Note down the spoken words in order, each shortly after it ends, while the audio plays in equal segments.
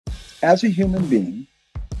As a human being,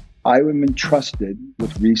 I am entrusted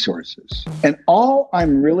with resources. And all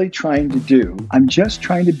I'm really trying to do, I'm just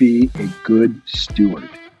trying to be a good steward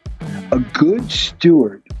of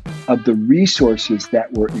the resources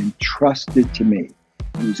that were entrusted to me.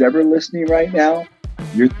 Who's ever listening right now,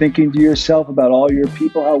 you're thinking to yourself about all your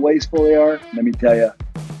people, how wasteful they are. Let me tell you,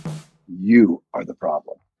 you are the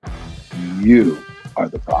problem. You are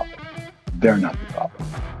the problem. They're not the problem.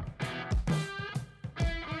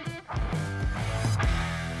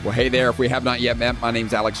 Well, hey there. If we have not yet met, my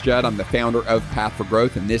name's Alex Judd. I'm the founder of Path for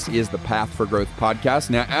Growth, and this is the Path for Growth podcast.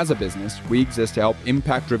 Now, as a business, we exist to help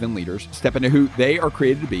impact-driven leaders step into who they are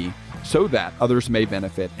created to be so that others may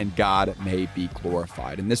benefit and God may be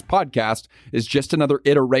glorified. And this podcast is just another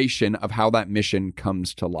iteration of how that mission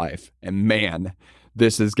comes to life. And man,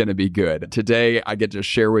 this is going to be good. Today, I get to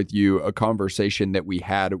share with you a conversation that we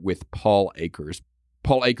had with Paul Akers.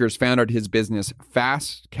 Paul Akers founded his business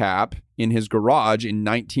FastCap in his garage in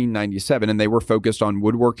 1997, and they were focused on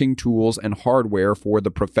woodworking tools and hardware for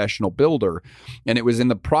the professional builder. And it was in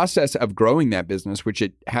the process of growing that business, which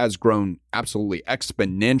it has grown absolutely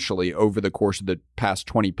exponentially over the course of the past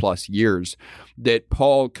 20 plus years, that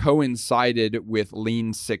Paul coincided with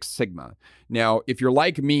Lean Six Sigma. Now, if you're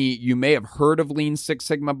like me, you may have heard of Lean Six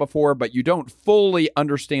Sigma before, but you don't fully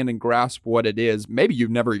understand and grasp what it is. Maybe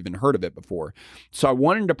you've never even heard of it before. So I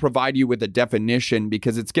wanted to provide you with a definition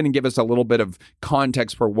because it's going to give us a little bit of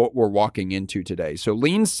context for what we're walking into today. So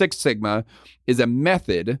Lean Six Sigma is a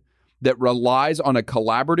method that relies on a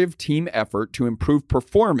collaborative team effort to improve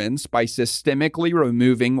performance by systemically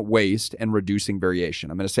removing waste and reducing variation.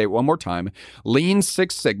 I'm going to say it one more time. Lean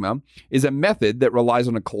Six Sigma is a method that relies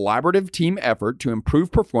on a collaborative team effort to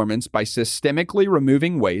improve performance by systemically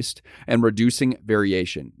removing waste and reducing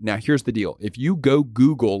variation. Now, here's the deal. If you go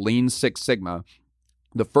Google Lean Six Sigma,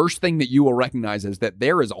 the first thing that you will recognize is that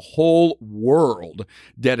there is a whole world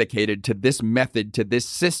dedicated to this method, to this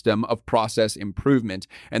system of process improvement.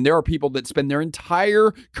 And there are people that spend their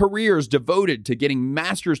entire careers devoted to getting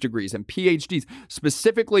master's degrees and PhDs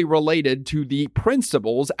specifically related to the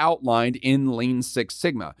principles outlined in Lean Six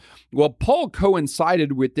Sigma. Well, Paul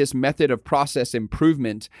coincided with this method of process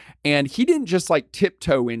improvement, and he didn't just like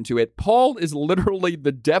tiptoe into it. Paul is literally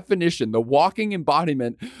the definition, the walking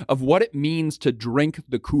embodiment of what it means to drink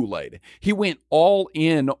the Kool-Aid. He went all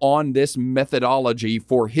in on this methodology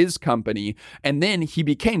for his company, and then he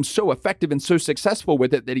became so effective and so successful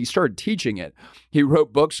with it that he started teaching it. He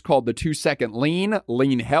wrote books called The 2-Second Lean,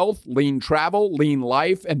 Lean Health, Lean Travel, Lean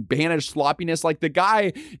Life, and Banish Sloppiness. Like, the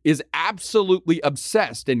guy is absolutely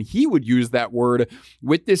obsessed, and he would use that word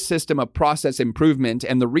with this system of process improvement.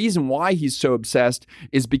 And the reason why he's so obsessed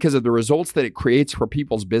is because of the results that it creates for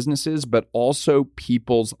people's businesses, but also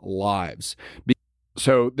people's lives.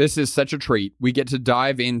 So this is such a treat. We get to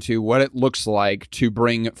dive into what it looks like to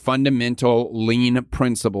bring fundamental lean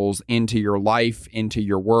principles into your life, into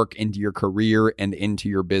your work, into your career, and into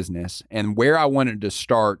your business. And where I wanted to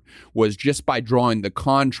start was just by drawing the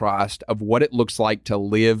contrast of what it looks like to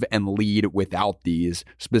live and lead without these.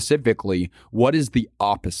 Specifically, what is the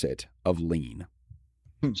opposite of lean?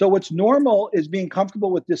 So what's normal is being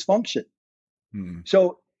comfortable with dysfunction.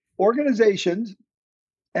 So organizations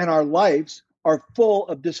and our lives are full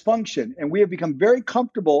of dysfunction, and we have become very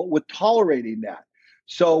comfortable with tolerating that.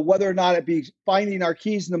 So whether or not it be finding our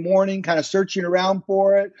keys in the morning, kind of searching around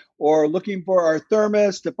for it, or looking for our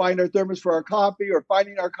thermos to find our thermos for our coffee, or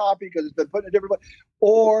finding our coffee because it's been put in a different place,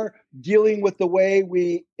 or dealing with the way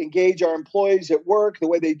we engage our employees at work, the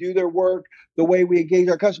way they do their work, the way we engage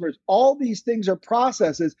our customers. All these things are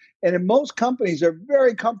processes, and in most companies, they're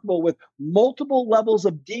very comfortable with multiple levels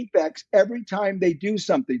of defects every time they do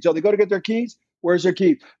something. So they go to get their keys. Where's their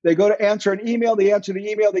key? They go to answer an email. They answer the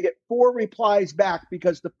email. They get 4 replies back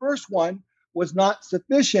because the first one was not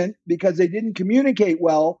sufficient because they didn't communicate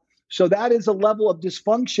well. So that is a level of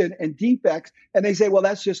dysfunction and defects. And they say, well,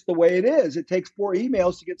 that's just the way it is. It takes 4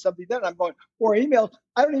 emails to get something done. I'm going, 4 emails?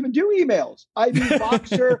 I don't even do emails. I do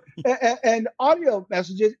Voxer and audio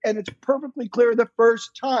messages, and it's perfectly clear the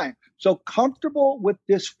first time. So comfortable with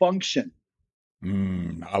dysfunction.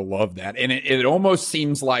 I love that. And it almost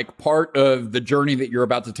seems like part of the journey that you're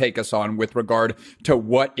about to take us on with regard to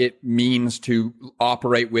what it means to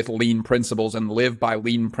operate with lean principles and live by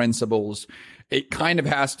lean principles. It kind of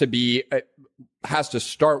has to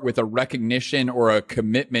start with a recognition or a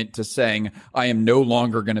commitment to saying, I am no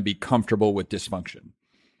longer going to be comfortable with dysfunction.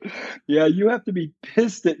 Yeah, you have to be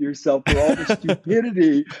pissed at yourself for all the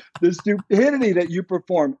stupidity that you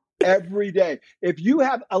perform every day. If you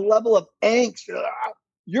have a level of angst,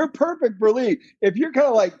 you're perfect for lead. If you're kind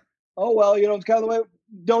of like, oh, well, it's kind of the way,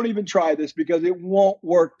 don't even try this because it won't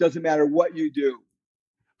work. Doesn't matter what you do.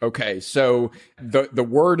 Okay, so the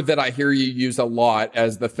word that I hear you use a lot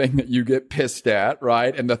as the thing that you get pissed at,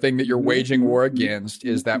 right? And the thing that you're waging war against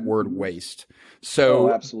is that word waste.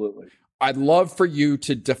 So absolutely. I'd love for you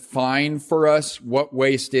to define for us what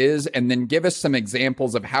waste is and then give us some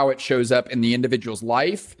examples of how it shows up in the individual's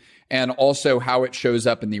life and also how it shows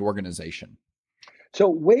up in the organization. So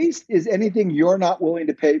waste is anything you're not willing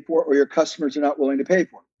to pay for or your customers are not willing to pay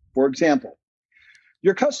for. For example,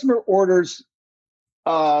 your customer orders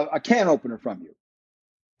a can opener from you.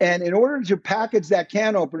 And in order to package that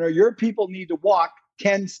can opener, your people need to walk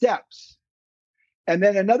 10 steps. And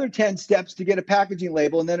then another 10 steps to get a packaging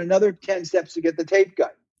label, and then another 10 steps to get the tape gun.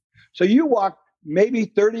 So you walk maybe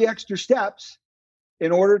 30 extra steps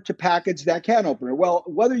in order to package that can opener. Well,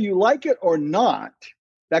 whether you like it or not,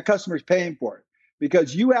 that customer's paying for it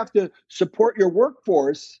because you have to support your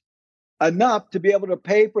workforce enough to be able to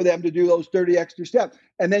pay for them to do those 30 extra steps.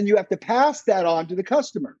 And then you have to pass that on to the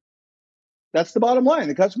customer. That's the bottom line.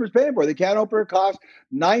 The customer's paying for it. The can opener costs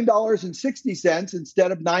 $9.60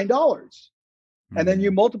 instead of $9. And then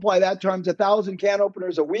you multiply that times 1,000 can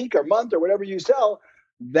openers a week or month or whatever you sell.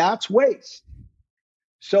 That's waste.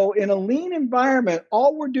 So in a lean environment,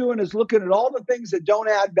 all we're doing is looking at all the things that don't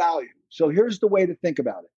add value. So here's the way to think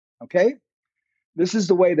about it. Okay. This is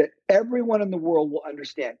the way that everyone in the world will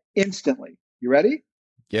understand instantly. You ready?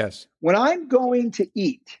 Yes. When I'm going to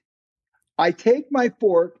eat, I take my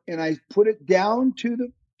fork and I put it down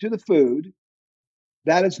to the food.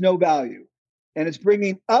 That is no value. And it's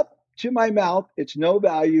bringing up to my mouth. It's no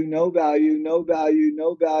value, no value, no value,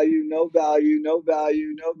 no value, no value, no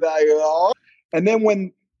value, no value. And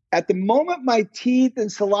then at the moment my teeth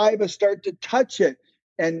and saliva start to touch it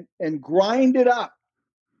and grind it up,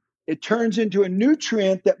 it turns into a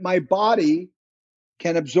nutrient that my body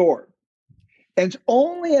can absorb. And it's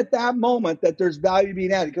only at that moment that there's value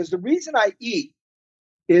being added. Because the reason I eat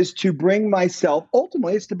is to bring myself,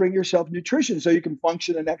 ultimately, it's to bring yourself nutrition so you can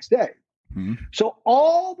function the next day. Mm-hmm. So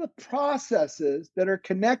all the processes that are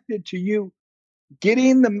connected to you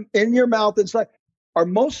getting them in your mouth and stuff are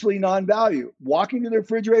mostly non-value. Walking to the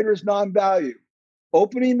refrigerator is non-value.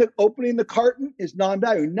 Opening the carton is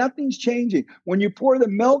non-value. Nothing's changing. When you pour the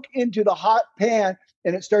milk into the hot pan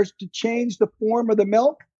and it starts to change the form of the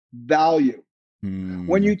milk, value.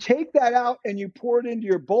 When you take that out and you pour it into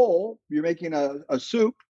your bowl, you're making a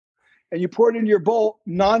soup, and you pour it into your bowl,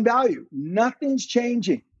 non-value. Nothing's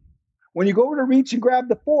changing. When you go over to reach and grab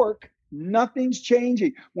the fork, nothing's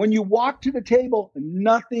changing. When you walk to the table,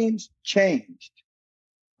 nothing's changed.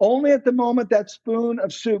 Only at the moment that spoon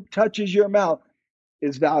of soup touches your mouth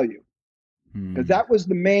is value. Because that was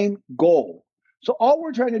the main goal. So all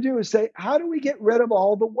we're trying to do is say, how do we get rid of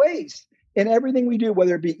all the waste in everything we do,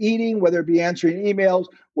 whether it be eating, whether it be answering emails,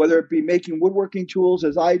 whether it be making woodworking tools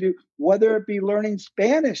as I do, whether it be learning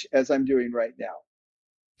Spanish as I'm doing right now.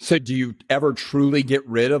 So do you ever truly get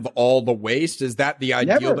rid of all the waste? Is that the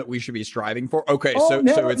ideal that we should be striving for? Okay, so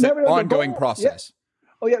it's an ongoing process. Yeah.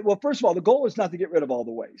 Oh, yeah. Well, first of all, the goal is not to get rid of all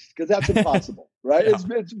the waste because that's impossible, right? Yeah.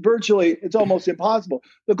 It's almost impossible.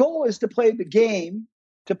 The goal is to play the game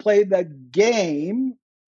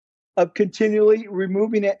of continually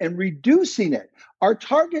removing it and reducing it. Our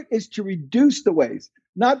target is to reduce the waste,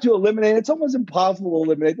 not to eliminate it. It's almost impossible to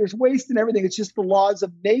eliminate. There's waste in everything. It's just the laws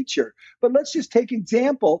of nature. But let's just take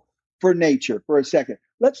example for nature for a second.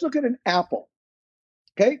 Let's look at an apple.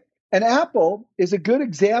 Okay? An apple is a good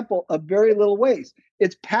example of very little waste.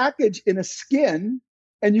 It's packaged in a skin,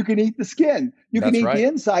 and you can eat the skin. You can eat the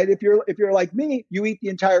inside. If you're like me, you eat the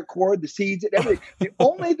entire core, the seeds, and everything. The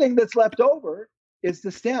only thing that's left over is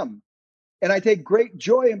the stem. And I take great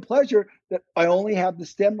joy and pleasure that I only have the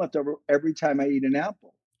stem left over every time I eat an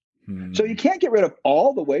apple. So you can't get rid of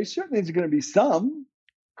all the waste. Certainly there's going to be some,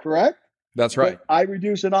 correct? That's right. But I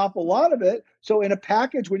reduce an awful lot of it. So in a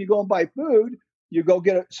package, when you go and buy food, you go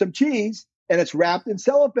get some cheese and it's wrapped in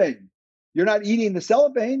cellophane. You're not eating the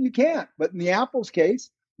cellophane, you can't. But in the apple's case,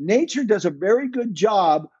 nature does a very good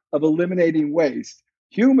job of eliminating waste.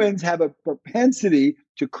 Humans have a propensity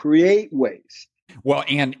to create waste. Well,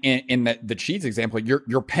 and in the cheese example,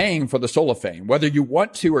 you're paying for the cellophane, whether you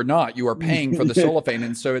want to or not. You are paying for the cellophane,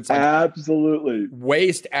 and so it's like absolutely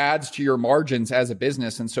waste adds to your margins as a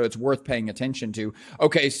business, and so it's worth paying attention to.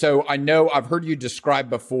 Okay, so I know I've heard you describe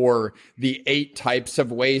before the 8 types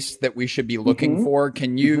of waste that we should be looking for.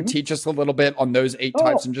 Can you teach us a little bit on those 8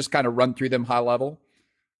 types and just kind of run through them high level?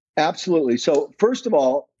 Absolutely. So first of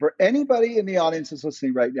all, for anybody in the audience that's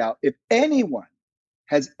listening right now, if anyone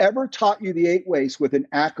has ever taught you the 8 ways with an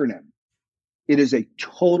acronym, it is a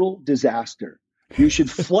total disaster. You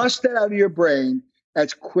should flush that out of your brain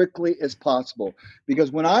as quickly as possible.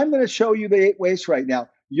 Because when I'm going to show you the 8 wastes right now,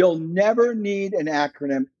 you'll never need an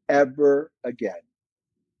acronym ever again,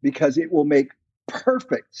 because it will make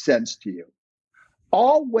perfect sense to you.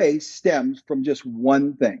 All waste stems from just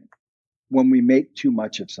one thing: when we make too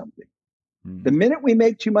much of something. The minute we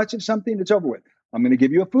make too much of something, it's over with. I'm going to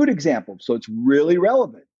give you a food example, so it's really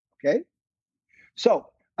relevant, okay? So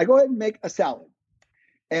I go ahead and make a salad,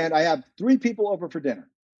 and I have 3 people over for dinner,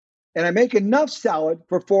 and I make enough salad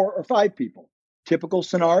for 4 or 5 people. Typical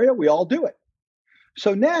scenario, we all do it.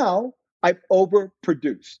 So now I've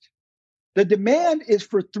overproduced. The demand is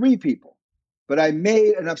for 3 people, but I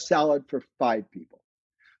made enough salad for 5 people.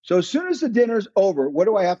 So as soon as the dinner's over, what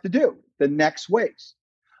do I have to do? The next waste.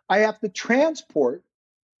 I have to transport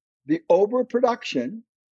the overproduction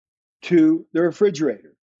to the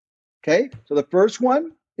refrigerator. Okay, so the first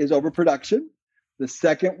one is overproduction. The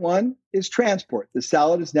second one is transport. The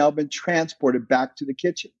salad has now been transported back to the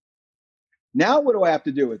kitchen. Now what do I have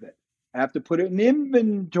to do with it? I have to put it in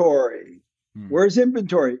inventory. Where's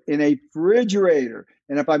inventory? In a refrigerator.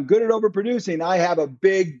 And if I'm good at overproducing, I have a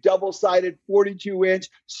big double-sided 42-inch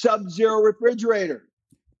Sub-Zero refrigerator.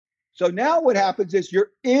 So now what happens is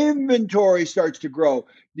your inventory starts to grow.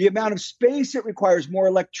 The amount of space it requires, more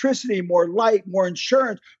electricity, more light, more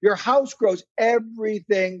insurance. Your house grows.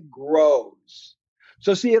 Everything grows.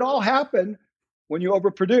 So see, it all happened when you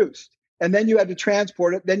overproduced. And then you had to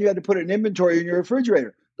transport it. Then you had to put it in inventory in your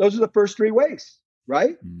refrigerator. Those are the first 3 wastes,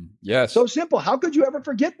 right? Yes. So simple. How could you ever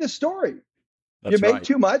forget this story? That's you make right.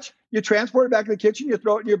 too much, you transport it back to the kitchen, you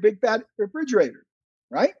throw it in your big fat refrigerator,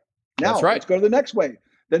 right? Now, That's right. Let's go to the next way.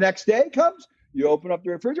 The next day comes, you open up the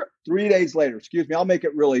refrigerator. 3 days later, I'll make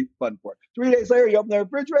it really fun for you. 3 days later, you open the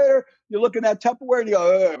refrigerator, you look in that Tupperware and you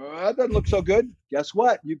go, that doesn't look so good. Guess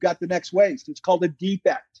what? You've got the next waste. It's called a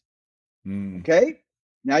defect. Okay?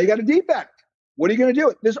 Now you got a defect. What are you going to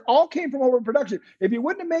do? This all came from overproduction. If you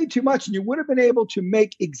wouldn't have made too much and you would have been able to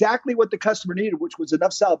make exactly what the customer needed, which was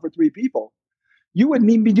enough salad for 3 people, you wouldn't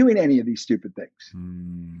even be doing any of these stupid things.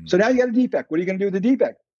 So now you got a defect. What are you going to do with the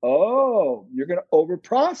defect? Oh, you're going to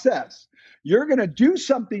overprocess. You're going to do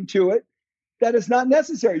something to it that is not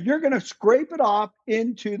necessary. You're going to scrape it off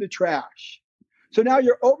into the trash. So now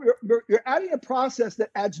you're adding a process that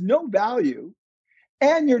adds no value,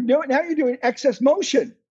 and you're doing excess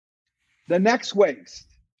motion. The next waste.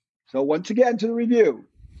 So once again, to the review.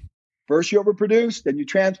 First, you overproduce, then you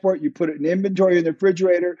transport, you put it in inventory in the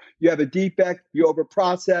refrigerator, you have a defect, you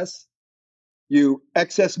overprocess, you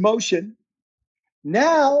excess motion.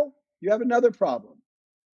 Now you have another problem.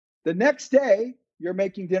 The next day, you're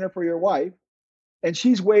making dinner for your wife, and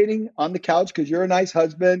she's waiting on the couch because you're a nice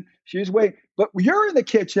husband. She's waiting, but you're in the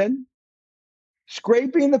kitchen,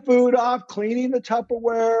 scraping the food off, cleaning the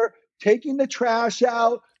Tupperware, taking the trash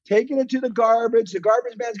out, taking it to the garbage. The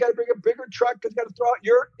garbage man's got to bring a bigger truck because got to throw out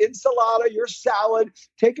your enchilada, your salad,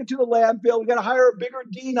 take it to the landfill. We got to hire a bigger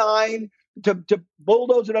D9 to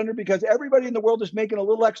bulldoze it under because everybody in the world is making a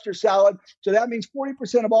little extra salad. So that means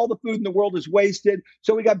 40% of all the food in the world is wasted.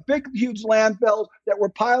 So we got big, huge landfills that we're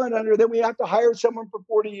piling under. Then we have to hire someone for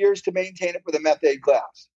 40 years to maintain it with a methane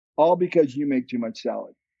class, all because you make too much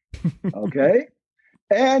salad. Okay?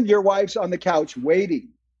 And your wife's on the couch waiting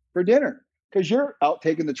for dinner because you're out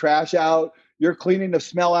taking the trash out. You're cleaning the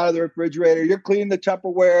smell out of the refrigerator. You're cleaning the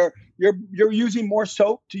Tupperware. You're using more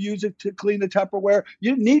soap to use it to clean the Tupperware.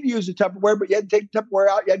 You didn't need to use the Tupperware, but you had to take the Tupperware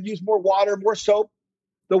out. You had to use more water, more soap.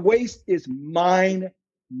 The waste is mind-numbing.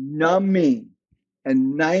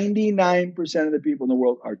 And 99% of the people in the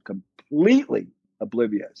world are completely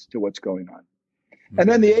oblivious to what's going on. And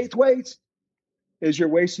then the 8th waste is you're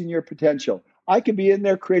wasting your potential. I could be in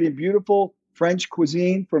there creating beautiful French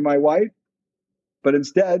cuisine for my wife, but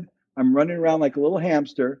instead, I'm running around like a little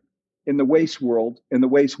hamster in the waste world, in the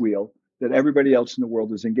waste wheel that everybody else in the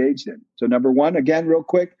world is engaged in. So number 1, again, real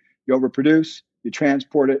quick, you overproduce, you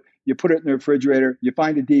transport it, you put it in the refrigerator, you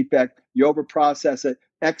find a defect, you overprocess it,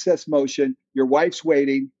 excess motion, your wife's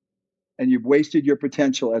waiting, and you've wasted your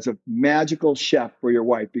potential as a magical chef for your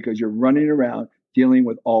wife because you're running around dealing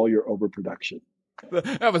with all your overproduction.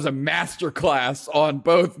 That was a masterclass on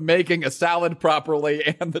both making a salad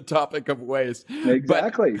properly and the topic of waste.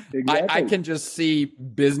 Exactly. I can just see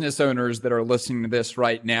business owners that are listening to this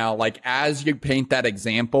right now, like as you paint that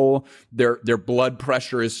example, their blood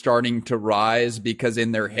pressure is starting to rise because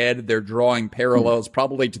in their head, they're drawing parallels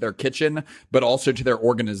probably to their kitchen, but also to their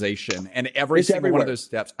organization and every single one of those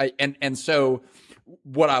steps. And so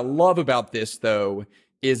what I love about this, though,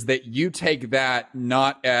 is that you take that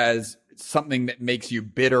not as something that makes you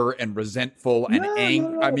bitter and resentful and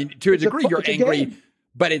angry. I mean, to a degree, you're angry,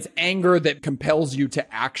 but it's anger that compels you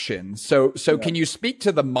to action. So can you speak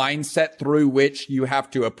to the mindset through which you have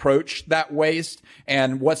to approach that waste,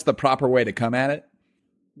 and what's the proper way to come at it?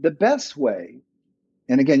 The best way,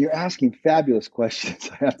 and again, you're asking fabulous questions,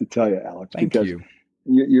 I have to tell you, Alex. Thank you.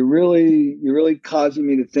 You're really causing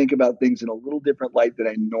me to think about things in a little different light than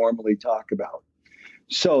I normally talk about.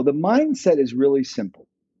 So the mindset is really simple.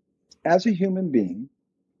 As a human being,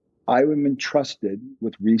 I am entrusted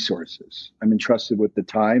with resources. I'm entrusted with the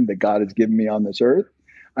time that God has given me on this earth.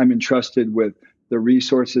 I'm entrusted with the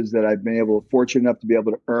resources that I've been fortunate enough to be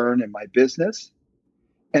able to earn in my business.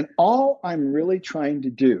 And all I'm really trying to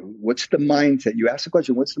do, what's the mindset? You asked the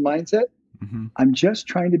question, what's the mindset? Mm-hmm. I'm just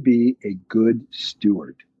trying to be a good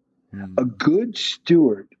steward, a good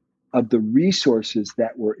steward of the resources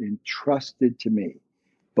that were entrusted to me,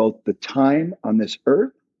 both the time on this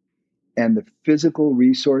earth and the physical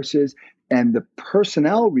resources and the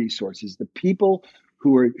personnel resources, the people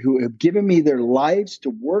who have given me their lives to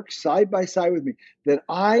work side by side with me, that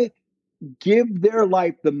I give their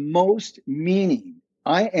life the most meaning.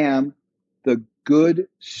 I am the good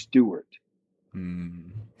steward.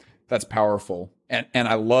 That's powerful. And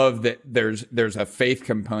I love that there's a faith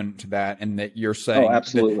component to that, and that you're saying,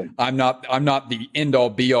 absolutely, I'm not the end all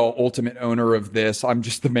be all ultimate owner of this. I'm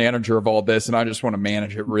just the manager of all this, and I just want to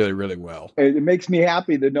manage it really, really well. It makes me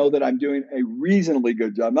happy to know that I'm doing a reasonably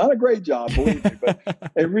good job. Not a great job, believe me,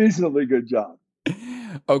 but a reasonably good job.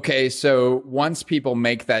 Okay, so once people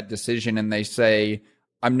make that decision and they say,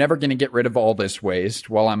 I'm never going to get rid of all this waste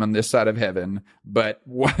while I'm on this side of heaven, but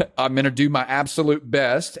I'm going to do my absolute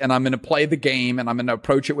best, and I'm going to play the game, and I'm going to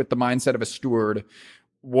approach it with the mindset of a steward.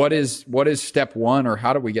 What is step one, or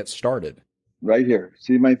how do we get started? Right here.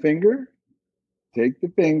 See my finger? Take the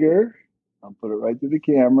finger. I'll put it right to the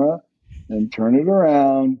camera and turn it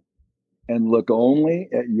around and look only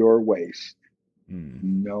at your waste.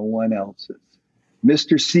 No one else's.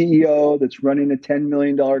 Mr. CEO that's running a $10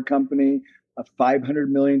 million company, a $500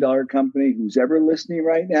 million company, who's ever listening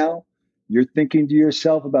right now, you're thinking to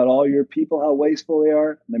yourself about all your people, how wasteful they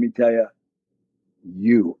are. Let me tell you,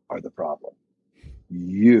 you are the problem.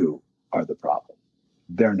 You are the problem.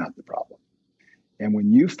 They're not the problem. And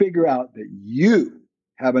when you figure out that you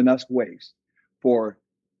have enough waste for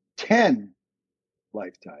 10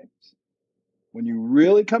 lifetimes, when you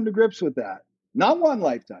really come to grips with that, not one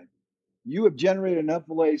lifetime, you have generated enough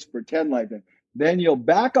waste for 10 lifetimes, then you'll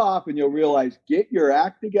back off and you'll realize, get your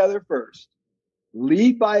act together first.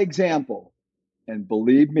 Lead by example. And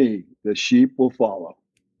believe me, the sheep will follow.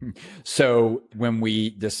 So when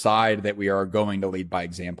we decide that we are going to lead by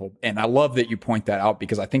example, and I love that you point that out,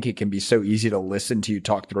 because I think it can be so easy to listen to you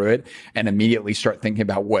talk through it and immediately start thinking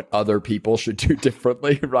about what other people should do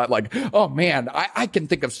differently, right? Like, oh man, I can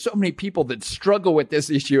think of so many people that struggle with this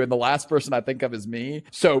issue, and the last person I think of is me.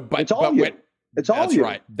 So, but it's all you. It's all That's you.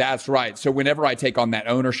 right. That's right. So whenever I take on that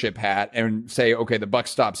ownership hat and say, okay, the buck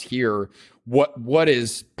stops here, what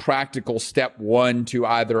is practical step one to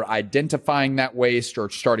either identifying that waste or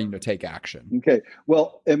starting to take action? Okay.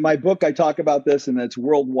 Well, in my book, I talk about this, and it's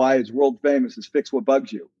worldwide, it's world famous, is Fix What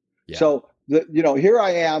Bugs You. Yeah. So, here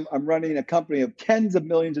I am, I'm running a company of tens of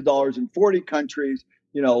millions of dollars in 40 countries,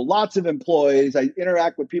 lots of employees. I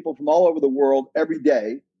interact with people from all over the world every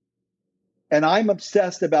day. And I'm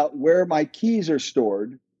obsessed about where my keys are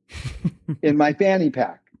stored in my fanny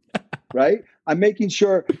pack, right? I'm making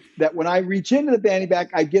sure that when I reach into the fanny pack,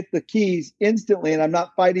 I get the keys instantly, and I'm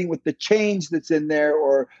not fighting with the change that's in there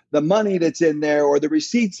or the money that's in there or the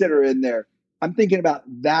receipts that are in there. I'm thinking about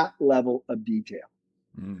that level of detail.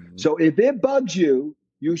 Mm-hmm. So if it bugs you,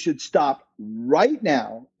 you should stop right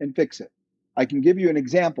now and fix it. I can give you an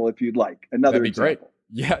example if you'd like. That'd be example. Great.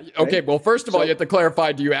 Yeah. Okay. Well, first of all, you have to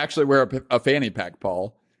clarify, do you actually wear a fanny pack,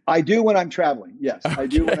 Paul? I do when I'm traveling. Yes, okay. I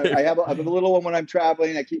do. I have a little one when I'm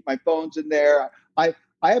traveling. I keep my phones in there. I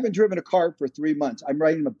haven't driven a car for 3 months. I'm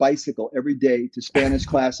riding a bicycle every day to Spanish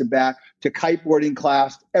class and back, to kiteboarding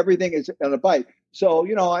class. Everything is on a bike. So,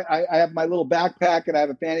 I have my little backpack, and I have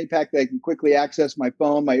a fanny pack that I can quickly access my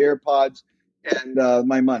phone, my AirPods, and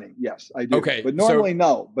my money. Yes, I do. Okay. But normally,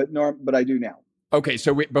 no. But I do now. Okay,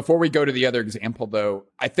 so before we go to the other example, though,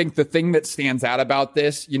 I think the thing that stands out about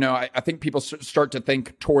this, I think people start to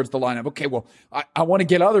think towards the line of, okay, well, I want to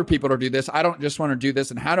get other people to do this. I don't just want to do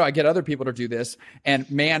this. And how do I get other people to do this?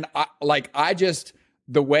 And man,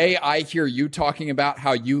 the way I hear you talking about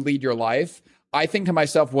how you lead your life, I think to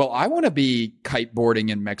myself, well, I want to be kiteboarding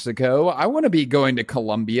in Mexico. I want to be going to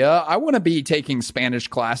Colombia. I want to be taking Spanish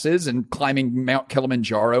classes and climbing Mount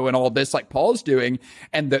Kilimanjaro and all this like Paul's doing.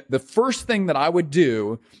 And the first thing that I would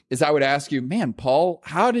do is I would ask you, man, Paul,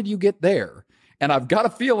 how did you get there? And I've got a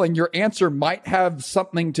feeling your answer might have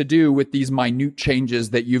something to do with these minute changes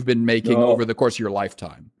that you've been making over the course of your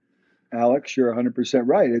lifetime. Alex, you're 100%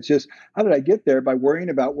 right. It's just, how did I get there? By worrying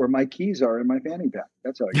about where my keys are in my fanny pack.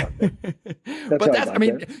 That's how I got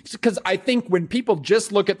there. Because I think when people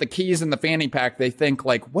just look at the keys in the fanny pack, they think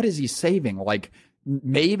like, what is he saving? Like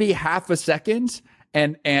maybe half a second?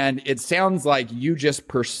 And it sounds like you just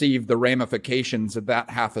perceive the ramifications of that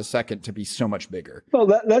half a second to be so much bigger. Well,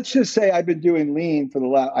 let's just say I've been doing lean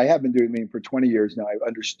I have been doing lean for 20 years now. I've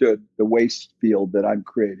understood the waste field that I'm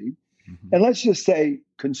creating. Mm-hmm. And let's just say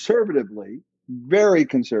conservatively, very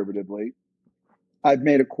conservatively, I've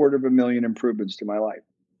made 250,000 improvements to my life.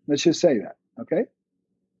 Let's just say that. Okay.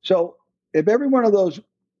 So if every one of those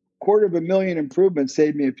 250,000 improvements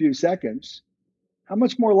saved me a few seconds, how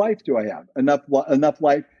much more life do I have? Enough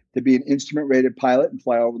life to be an instrument-rated pilot and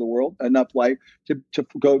fly all over the world. Enough life to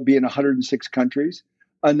go be in 106 countries.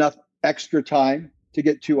 Enough extra time to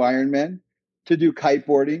get 2 Ironmen, to do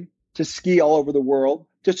kiteboarding, to ski all over the world,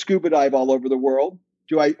 to scuba dive all over the world.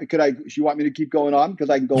 Do you want me to keep going on? Because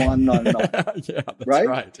I can go on and on and on. Yeah, that's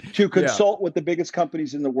right. To consult with the biggest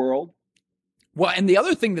companies in the world. Well, and the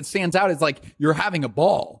other thing that stands out is like you're having a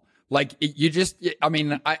ball. Like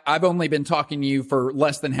I've only been talking to you for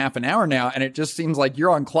less than half an hour now, and it just seems like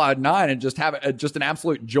you're on cloud 9 and just have just an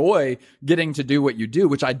absolute joy getting to do what you do,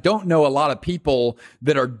 which I don't know a lot of people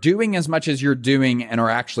that are doing as much as you're doing and are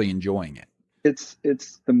actually enjoying it. It's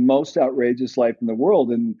the most outrageous life in the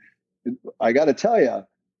world. And I got to tell you,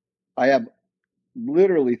 I have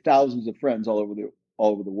literally thousands of friends all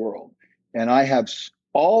over the world. And I have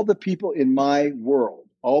all the people in my world,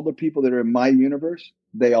 all the people that are in my universe,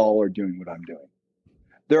 they all are doing what I'm doing.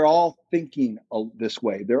 They're all thinking this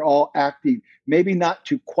way. They're all acting, maybe not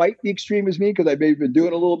to quite the extreme as me, because I've maybe been doing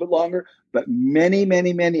it a little bit longer, but many,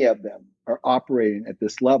 many, many of them are operating at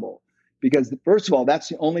this level. Because first of all, that's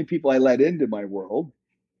the only people I let into my world,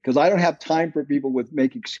 because I don't have time for people with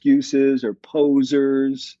make excuses or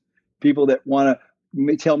posers, people that want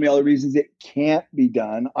to tell me all the reasons it can't be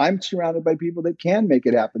done. I'm surrounded by people that can make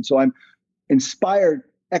it happen. So I'm inspired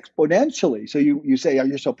exponentially. So you say, oh,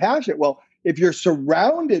 you're so passionate. Well, if you're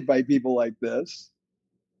surrounded by people like this,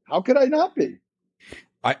 how could I not be?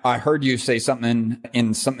 I heard you say something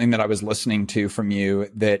in something that I was listening to from you,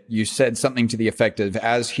 that you said something to the effect of,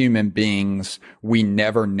 as human beings, we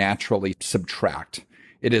never naturally subtract.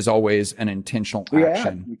 It is always an intentional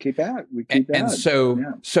action. We keep at. And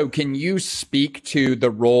so can you speak to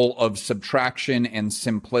the role of subtraction and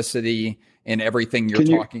simplicity in everything you're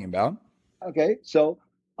talking about? Okay. So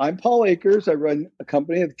I'm Paul Akers. I run a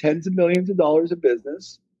company of tens of millions of dollars of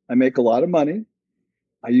business. I make a lot of money.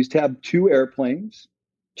 I used to have 2 airplanes.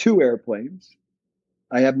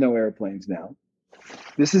 I have no airplanes now.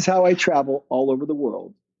 This is how I travel all over the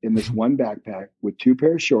world in this one backpack with 2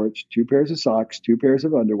 pairs of shorts, 2 pairs of socks, 2 pairs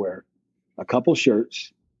of underwear, a couple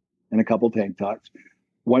shirts, and a couple tank tops,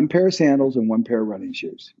 1 pair of sandals, and 1 pair of running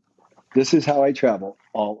shoes. This is how I travel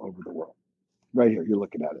all over the world. Right here, you're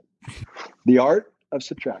looking at it. The art of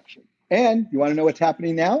subtraction. And you want to know what's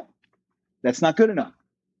happening now? That's not good enough.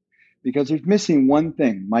 Because there's missing one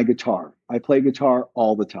thing, my guitar. I play guitar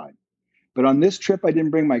all the time. But on this trip, I didn't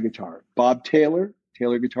bring my guitar. Bob Taylor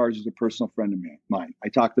Guitars, is a personal friend of mine. I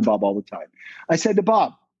talk to Bob all the time. I said to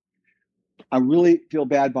Bob, I really feel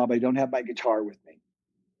bad, Bob. I don't have my guitar with me.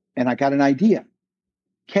 And I got an idea.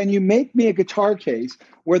 Can you make me a guitar case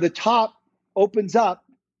where the top opens up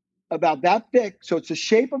about that thick, so it's the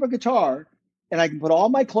shape of a guitar, and I can put all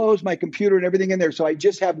my clothes, my computer, and everything in there, so I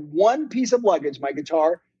just have one piece of luggage, my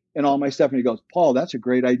guitar, and all my stuff. And he goes, Paul, that's a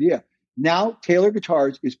great idea. Now Taylor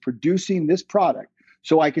Guitars is producing this product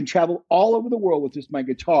so I can travel all over the world with just my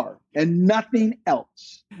guitar and nothing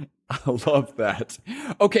else. I love that.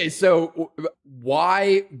 Okay, so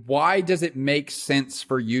why does it make sense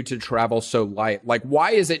for you to travel so light? Like,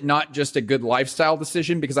 why is it not just a good lifestyle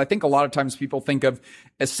decision? Because I think a lot of times people think of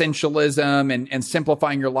essentialism and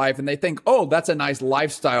simplifying your life, and they think, oh, that's a nice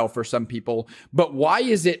lifestyle for some people. But why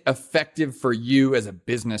is it effective for you as a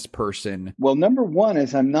business person? Well, number one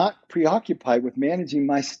is I'm not preoccupied with managing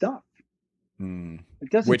my stuff.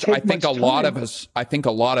 Which I think a lot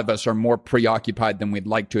of us are more preoccupied than we'd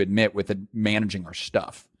like to admit with managing our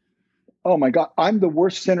stuff. Oh my God, I'm the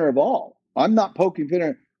worst sinner of all. I'm not poking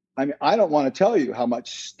fun. I mean, I don't want to tell you how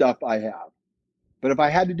much stuff I have, but if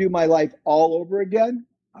I had to do my life all over again,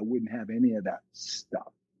 I wouldn't have any of that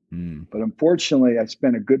stuff. But unfortunately, I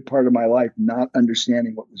spent a good part of my life not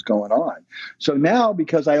understanding what was going on. So now,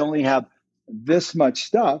 because I only have this much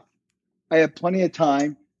stuff, I have plenty of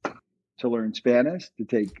time to learn Spanish, to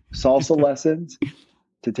take salsa lessons,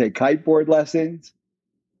 to take kiteboard lessons,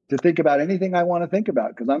 to think about anything I want to think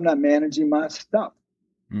about because I'm not managing my stuff.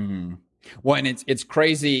 Mm-hmm. Well, and it's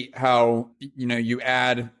crazy how, you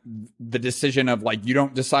add the decision of like, you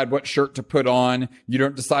don't decide what shirt to put on. You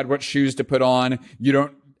don't decide what shoes to put on. You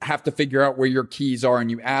don't have to figure out where your keys are, and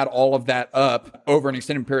you add all of that up over an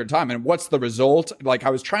extended period of time. And what's the result? Like, I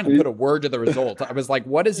was trying to put a word to the result. I was like,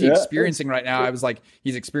 what is he experiencing right now? I was like,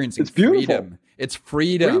 he's experiencing freedom. It's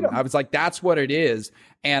freedom. I was like, that's what it is.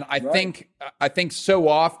 And I think so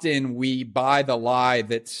often we buy the lie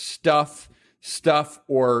that stuff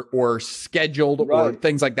or scheduled or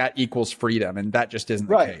things like that equals freedom. And that just isn't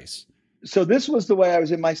the case. So this was the way I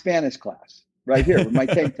was in my Spanish class. Right here with my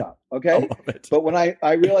tank top. Okay. But when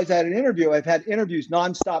I realized I had an interview, I've had interviews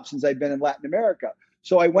nonstop since I've been in Latin America.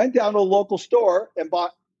 So I went down to a local store and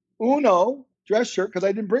bought Uno dress shirt because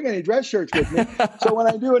I didn't bring any dress shirts with me. So when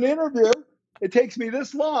I do an interview, it takes me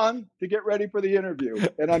this long to get ready for the interview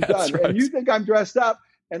and I'm done. Right. And you think I'm dressed up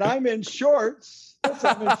and I'm in shorts.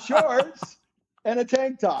 I'm in shorts and a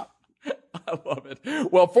tank top. I love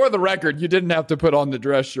it. Well, for the record, you didn't have to put on the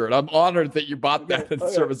dress shirt. I'm honored that you bought that in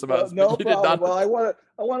service of us. No problem. Well, I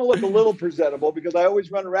want to look a little presentable because I always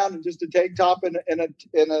run around in just a tank top and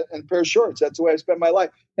a pair of shorts. That's the way I spend my life.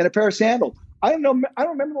 And a pair of sandals. I don't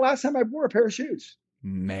remember the last time I wore a pair of shoes.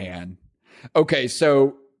 Man. Okay,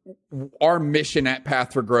 so our mission at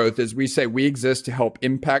Path for Growth is we say we exist to help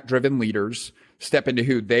impact-driven leaders step into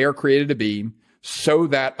who they are created to be, so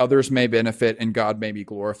that others may benefit and God may be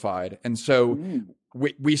glorified. And so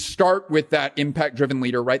we start with that impact-driven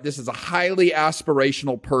leader, right? This is a highly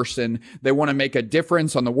aspirational person. They want to make a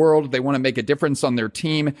difference on the world. They want to make a difference on their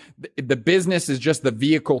team. The business is just the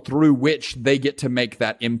vehicle through which they get to make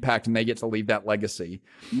that impact and they get to leave that legacy.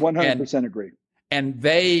 100% agree. And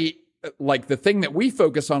they, like, the thing that we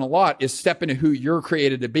focus on a lot is step into who you're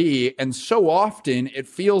created to be. And so often it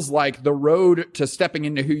feels like the road to stepping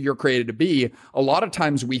into who you're created to be, a lot of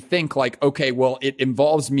times we think like, okay, well, it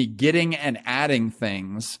involves me getting and adding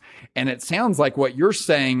things. And it sounds like what you're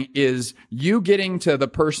saying is you getting to the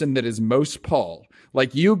person that is most Paul,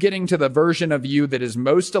 like you getting to the version of you that is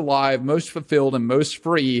most alive, most fulfilled, and most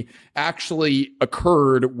free actually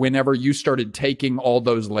occurred whenever you started taking all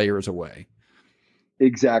those layers away.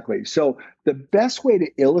 Exactly. So the best way to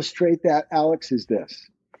illustrate that, Alex, is this.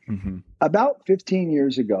 Mm-hmm. About 15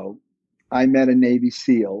 years ago, I met a Navy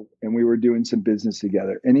SEAL and we were doing some business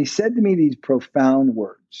together. And he said to me these profound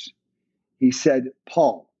words. He said,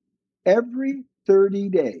 Paul, every 30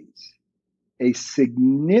 days, a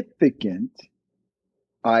significant,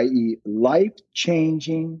 i.e.,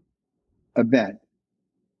 life-changing event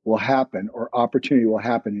will happen or opportunity will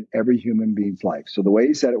happen in every human being's life. So the way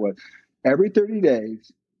he said it was, every 30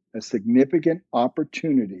 days, a significant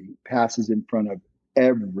opportunity passes in front of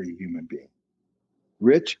every human being.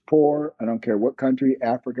 Rich, poor, I don't care what country,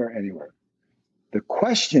 Africa, or anywhere. The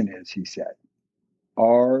question is, he said,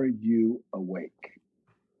 are you awake?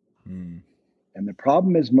 And the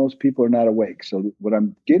problem is most people are not awake. So what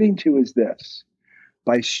I'm getting to is this.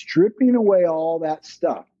 By stripping away all that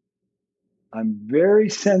stuff, I'm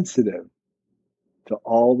very sensitive to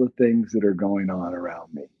all the things that are going on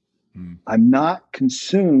around me. I'm not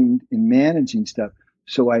consumed in managing stuff,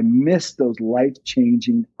 so I miss those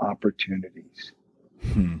life-changing opportunities.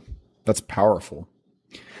 That's powerful.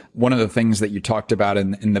 One of the things that you talked about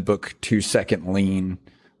in the book 2 Second Lean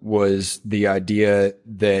was the idea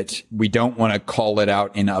that we don't want to call it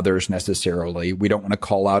out in others necessarily. We don't want to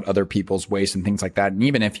call out other people's waste and things like that. And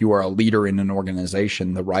even if you are a leader in an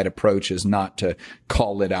organization, the right approach is not to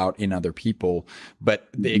call it out in other people. But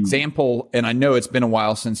the example, and I know it's been a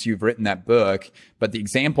while since you've written that book, but the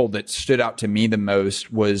example that stood out to me the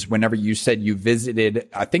most was whenever you said you visited,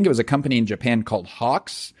 I think it was a company in Japan called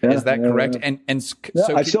Hawks. Is that correct? Yeah.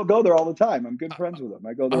 So I still go there all the time. I'm good friends with them.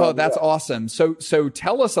 I go there. Oh, that's awesome. So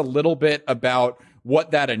tell us a little bit about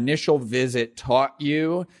what that initial visit taught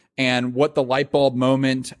you and what the light bulb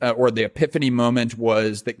moment or the epiphany moment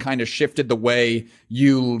was that kind of shifted the way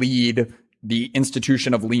you lead the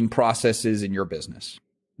institution of lean processes in your business.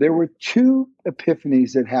 There were 2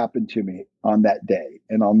 epiphanies that happened to me on that day,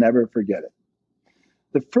 and I'll never forget it.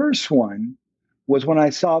 The first one was when I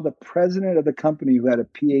saw the president of the company who had a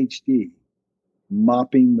PhD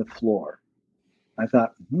mopping the floor. I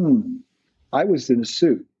thought, I was in a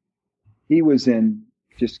suit. He was in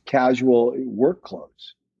just casual work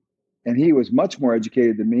clothes. And he was much more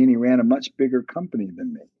educated than me, and he ran a much bigger company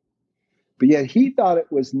than me. But yet he thought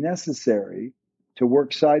it was necessary to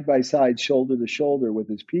work side by side, shoulder to shoulder with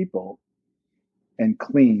his people and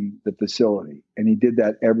clean the facility. And he did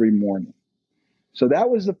that every morning. So that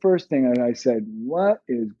was the first thing. And I said, what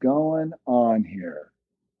is going on here?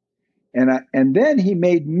 And then he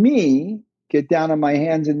made me get down on my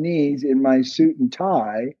hands and knees in my suit and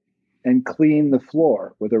tie and clean the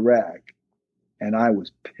floor with a rag. And I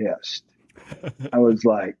was pissed. I was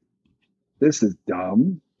like, this is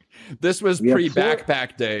dumb. This was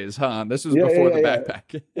pre-backpack days, huh? This was before the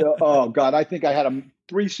backpack. Oh, God. I think I had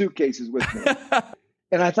 3 suitcases with me.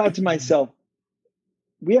 And I thought to myself,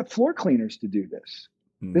 we have floor cleaners to do this.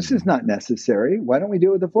 This is not necessary. Why don't we do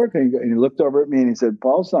it with the floor cleaner? And he looked over at me and he said,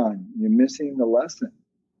 Paul-san, you're missing the lesson.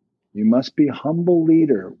 You must be humble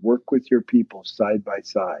leader. Work with your people side by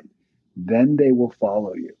side. Then they will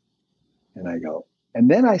follow you. And I go,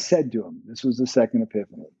 and then I said to him, this was the second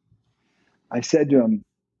epiphany. I said to him,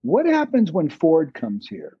 what happens when Ford comes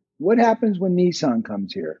here? What happens when Nissan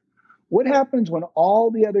comes here? What happens when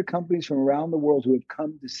all the other companies from around the world who have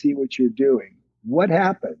come to see what you're doing, what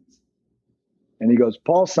happens? And he goes,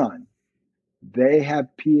 Paul-san, they have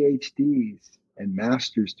PhDs and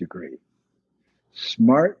master's degrees.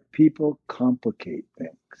 Smart people complicate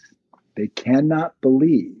things. They cannot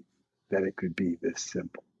believe that it could be this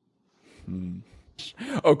simple.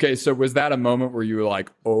 Okay, so was that a moment where you were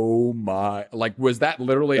like, oh my, like, was that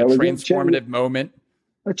literally a transformative moment?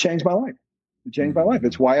 It changed my life. It changed my life.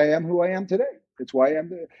 It's why I am who I am today. It's why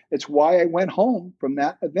I went home from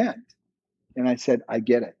that event and I said, I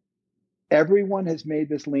get it. Everyone has made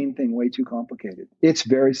this lean thing way too complicated. It's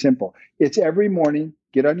very simple. It's every morning,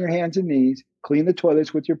 get on your hands and knees, clean the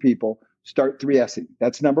toilets with your people, start 3S'ing.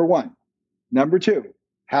 That's number 1. Number 2,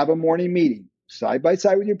 have a morning meeting, side by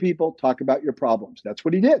side with your people, talk about your problems. That's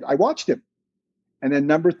what he did. I watched him. And then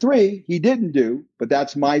number 3, he didn't do, but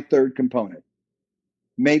that's my third component.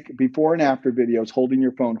 Make before and after videos holding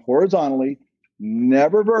your phone horizontally,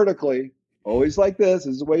 never vertically. Always like this.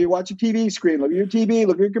 This is the way you watch a TV screen. Look at your TV,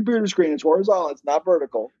 look at your computer screen. It's horizontal, it's not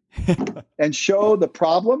vertical. And show the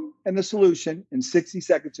problem and the solution in 60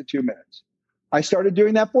 seconds to 2 minutes. I started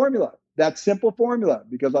doing that formula, that simple formula,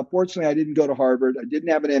 because unfortunately I didn't go to Harvard. I didn't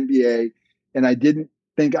have an MBA, and I didn't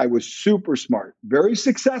think I was super smart, very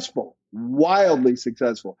successful, wildly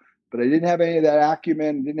successful. But I didn't have any of that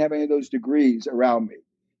acumen, didn't have any of those degrees around me.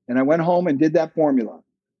 And I went home and did that formula.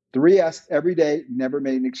 3S every day, never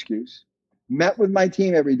made an excuse. Met with my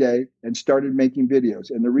team every day and started making videos.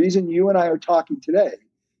 And the reason you and I are talking today,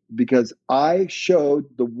 because I showed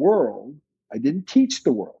the world, I didn't teach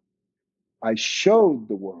the world. I showed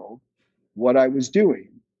the world what I was doing.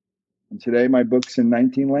 And today my book's in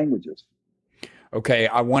 19 languages. Okay,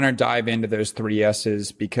 I want to dive into those 3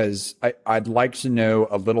 S's because I'd like to know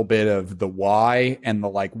a little bit of the why and the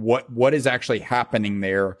like, what is actually happening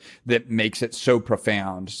there that makes it so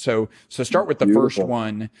profound. So start with the first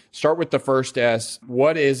one. Start with the first S.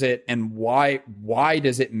 What is it and why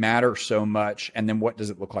does it matter so much? And then what does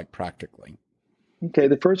it look like practically? Okay,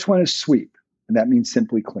 the first one is sweep, and that means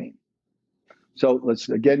simply clean. So let's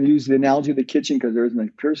again use the analogy of the kitchen because there isn't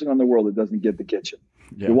a person in the world that doesn't get the kitchen.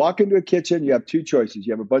 Yeah. You walk into a kitchen, you have 2 choices.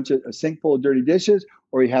 You have a sink full of dirty dishes,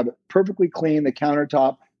 or you have it perfectly clean, the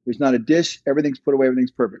countertop. There's not a dish. Everything's put away.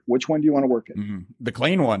 Everything's perfect. Which one do you want to work in? Mm-hmm. The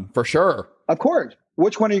clean one, for sure. Of course.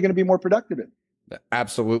 Which one are you going to be more productive in?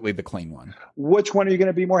 Absolutely the clean one. Which one are you going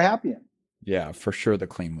to be more happy in? Yeah, for sure the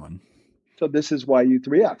clean one. So this is why you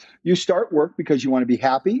 3F. You start work because you want to be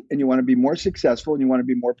happy and you want to be more successful and you want to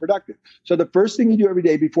be more productive. So the first thing you do every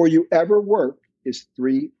day before you ever work is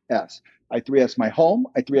 3S. I 3S my home.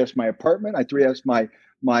 I 3S my apartment. I 3S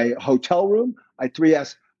my hotel room. I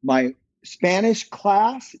 3S my Spanish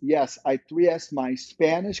class. Yes, I 3S my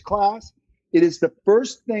Spanish class. It is the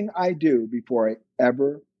first thing I do before I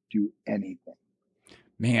ever do anything.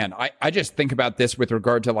 Man, I just think about this with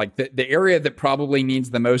regard to like the area that probably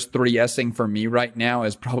needs the most 3S'ing for me right now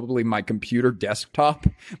is probably my computer desktop.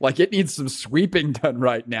 Like it needs some sweeping done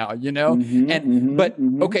right now, you know?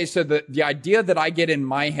 Okay, so the idea that I get in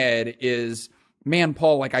my head is, man,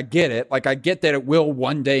 Paul, like I get it. Like I get that it will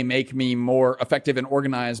one day make me more effective and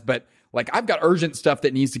organized, but like I've got urgent stuff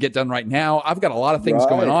that needs to get done right now. I've got a lot of things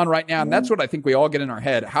going on right now. And that's what I think we all get in our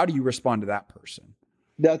head. How do you respond to that person?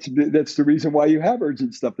 That's the reason why you have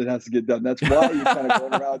urgent stuff that has to get done. That's why you're kind of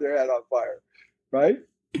going around there head on fire, right?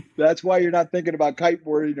 That's why you're not thinking about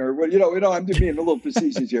kiteboarding or what. You know, I'm just being a little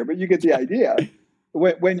facetious here, but you get the idea.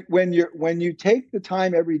 When you take the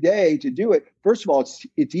time every day to do it, first of all,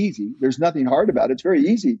 it's easy. There's nothing hard about it. It's very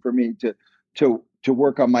easy for me to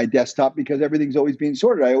work on my desktop because everything's always being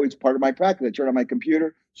sorted. I always part of my practice. I turn on my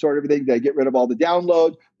computer, sort everything. They get rid of all the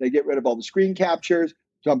downloads. They get rid of all the screen captures.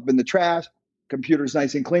 Dump in the trash. Computer's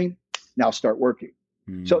nice and clean. Now start working.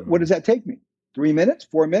 So what does that take me? 3 minutes,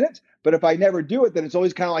 4 minutes? But if I never do it, then it's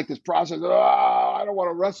always kind of like this process. I don't want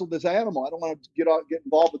to wrestle this animal. I don't want to get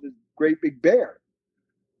involved with this great big bear.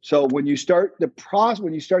 So when you start the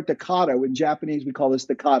kata, in Japanese, we call this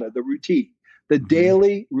the kata, the routine, the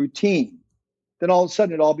daily routine, then all of a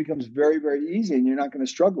sudden it all becomes very, very easy and you're not going to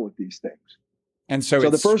struggle with these things. And so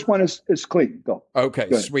the first one is clean. Go.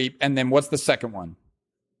 Okay, sweep. And then what's the second one?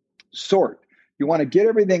 Sort. You want to get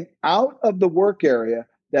everything out of the work area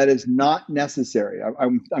that is not necessary.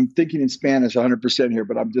 I'm thinking in Spanish 100% here,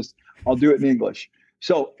 but I'll do it in English.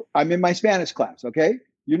 So I'm in my Spanish class, okay?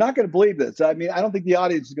 You're not going to believe this. I mean, I don't think the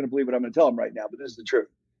audience is going to believe what I'm going to tell them right now, but this is the truth.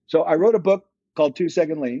 So I wrote a book called 2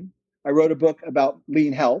 Second Lean. I wrote a book about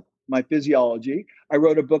lean health, my physiology. I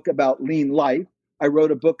wrote a book about lean life. I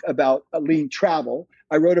wrote a book about lean travel.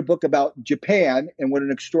 I wrote a book about Japan and what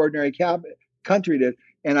an extraordinary country it is.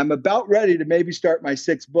 And I'm about ready to maybe start my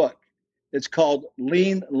 6th book. It's called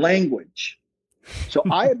Lean Language. So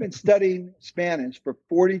I have been studying Spanish for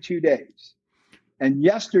 42 days. And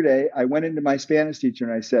yesterday I went into my Spanish teacher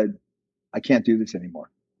and I said, I can't do this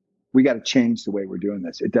anymore. We got to change the way we're doing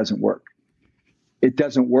this. It doesn't work. It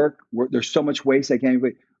doesn't work. There's so much waste. I can't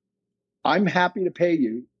even. I'm happy to pay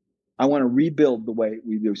you. I want to rebuild the way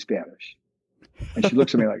we do Spanish. And she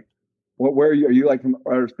looks at me like, where are you? Are you like from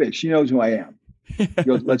outer space? She knows who I am. She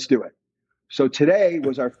goes, let's do it. So today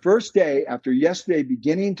was our first day after yesterday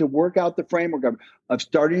beginning to work out the framework of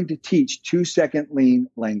starting to teach 2 Second Lean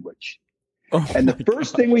Language. And the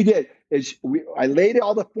first thing we did is I laid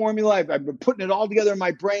all the formula. I've been putting it all together in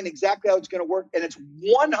my brain exactly how it's going to work. And it's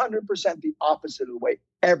 100% the opposite of the way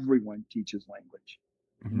everyone teaches language.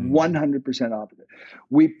 100% opposite.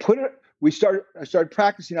 I started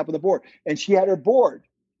practicing up on the board, and she had her board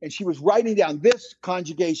and she was writing down this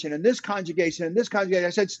conjugation and this conjugation and this conjugation. I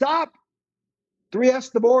said, stop.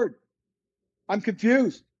 3S the board. I'm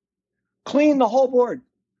confused. Clean the whole board.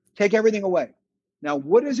 Take everything away. Now,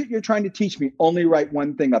 what is it you're trying to teach me? Only write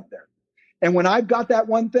one thing up there. And when I've got that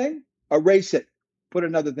one thing, erase it. Put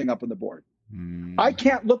another thing up on the board. I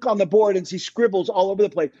can't look on the board and see scribbles all over the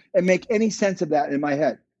place and make any sense of that in my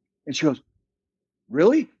head. And she goes,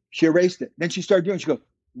 really? She erased it. Then she started doing it. She goes,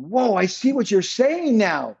 whoa, I see what you're saying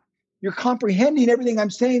now. You're comprehending everything I'm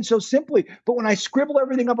saying so simply. But when I scribble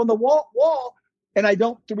everything up on the wall and I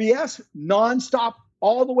don't 3S nonstop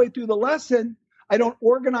all the way through the lesson, I don't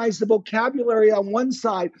organize the vocabulary on one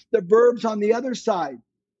side, the verbs on the other side.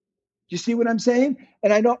 You see what I'm saying?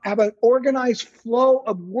 And I don't have an organized flow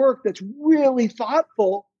of work that's really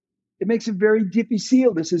thoughtful. It makes it very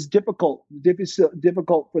difícil. This is difficult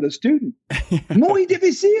for the student. Muy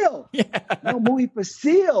difícil. Yeah. No, muy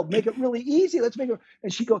fácil. Make it really easy. Let's make it.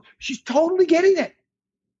 And she goes, she's totally getting it.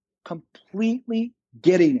 Completely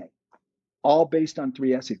getting it. All based on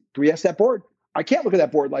 3S. 3S that board. I can't look at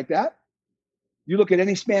that board like that. You look at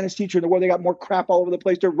any Spanish teacher in the world, they got more crap all over the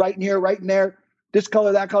place. They're writing here, writing there, this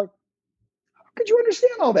color, that color. How could you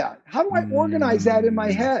understand all that? How do I organize that in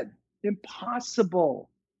my head? Impossible.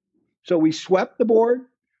 So we swept the board.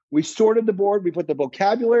 We sorted the board. We put the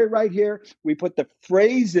vocabulary right here. We put the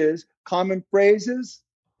phrases, common phrases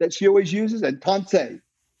that she always uses, and entonces,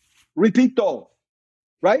 repito,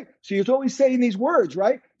 right? So you're always saying these words,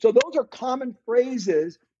 right? So those are common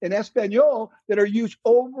phrases in Espanol that are used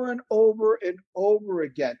over and over and over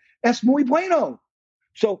again. Es muy bueno.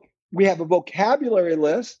 So we have a vocabulary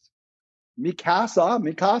list, mi casa.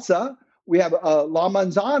 We have la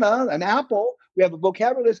manzana, an apple. We have a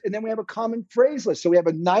vocabulary list, and then we have a common phrase list. So we have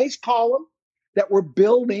a nice column that we're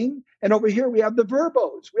building, and over here we have the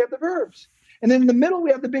verbos. We have the verbs. And then in the middle,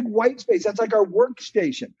 we have the big white space. That's like our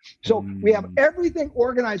workstation. So we have everything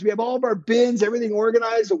organized. We have all of our bins, everything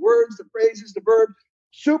organized, the words, the phrases, the verbs.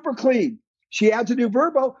 Super clean. She adds a new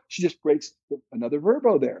verbo. She just breaks another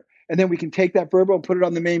verbo there. And then we can take that verbo and put it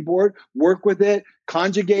on the main board, work with it,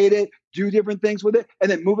 conjugate it, do different things with it,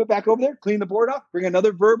 and then move it back over there, clean the board off, bring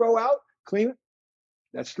another verbo out, clean it.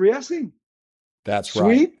 That's 3Sing. That's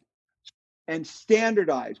right. Sweet and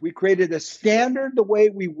standardize. We created a standard the way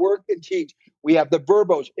we work and teach. We have the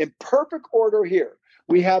verbos in perfect order here.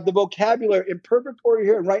 We have the vocabulary in perfect order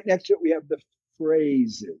here. And right next to it, we have the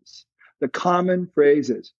phrases. The common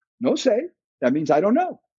phrases. No say. That means I don't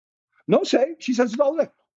know. No say. She says it all the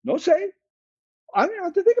time. No say. I don't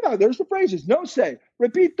have to think about it. There's the phrases. No say.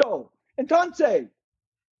 Repito. Entonces.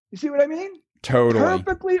 You see what I mean? Totally.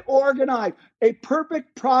 Perfectly organized. A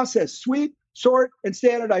perfect process. Sweep, sort, and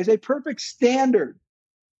standardize. A perfect standard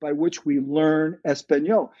by which we learn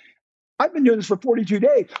Espanol. I've been doing this for 42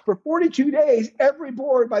 days. For 42 days, every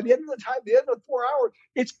board, by the end of the time, the end of the 4 hours,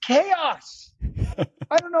 it's chaos.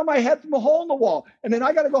 I don't know my head from a hole in the wall. And then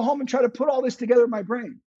I got to go home and try to put all this together in my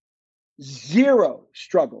brain. Zero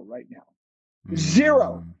struggle right now.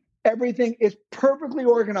 Zero. Everything is perfectly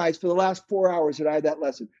organized for the last 4 hours that I had that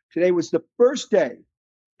lesson. Today was the first day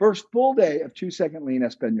First full day of 2-second lean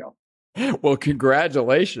Espanol. Well,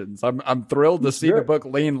 congratulations. I'm thrilled to see the book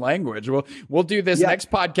Lean Language. We'll do this next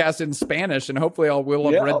podcast in Spanish, and hopefully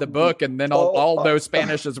we'll have read the book, and then I'll know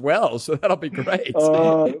Spanish as well. So that'll be great.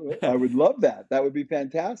 I would love that. That would be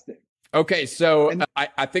fantastic. Okay, so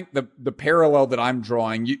I think the parallel that I'm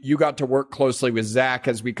drawing, you got to work closely with Zach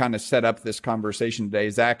as we kind of set up this conversation today.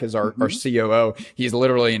 Zach is our COO. He's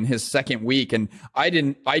literally in his second week, and I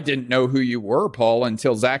didn't know who you were, Paul,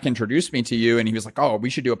 until Zach introduced me to you, and he was like, "Oh, we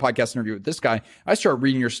should do a podcast interview with this guy." I started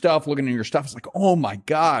reading your stuff, looking at your stuff. It's like, "Oh my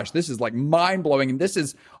gosh, this is like mind blowing," and this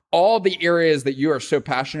is all the areas that you are so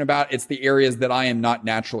passionate about. It's the areas that I am not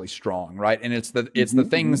naturally strong, right? And it's the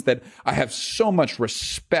things that I have so much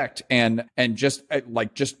respect and just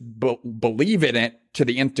believe in it to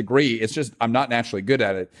the nth degree. It's just, I'm not naturally good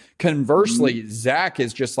at it. Conversely, Zach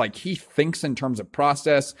is just like, he thinks in terms of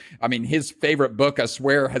process. I mean, his favorite book, I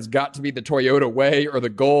swear, has got to be The Toyota Way or The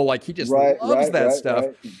Goal. Like, he just loves that stuff.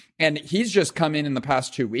 Right. And he's just come in the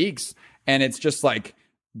past 2 weeks, and it's just like,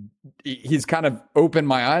 he's kind of opened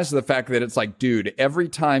my eyes to the fact that it's like, dude, every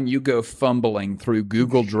time you go fumbling through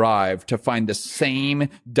Google Drive to find the same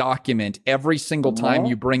document every single time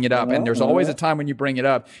you bring it up, and there's always a time when you bring it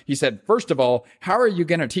up, he said, first of all, how are you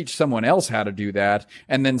going to teach someone else how to do that?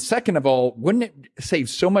 And then second of all, wouldn't it save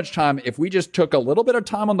so much time if we just took a little bit of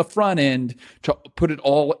time on the front end to put it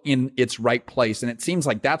all in its right place? And it seems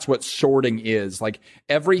like that's what sorting is. Like,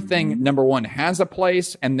 everything, number one, has a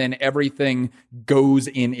place, and then everything goes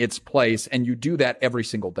in its place, and you do that every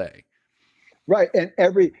single day. Right. And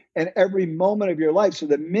every moment of your life. So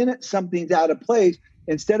the minute something's out of place,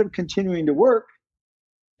 instead of continuing to work,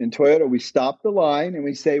 in Toyota, we stop the line and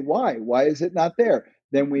we say, why? Why is it not there?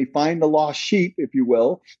 Then we find the lost sheep, if you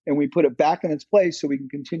will, and we put it back in its place so we can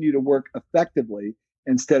continue to work effectively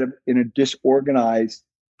instead of in a disorganized,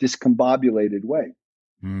 discombobulated way.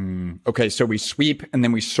 Okay. So we sweep, and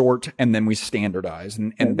then we sort, and then we standardize.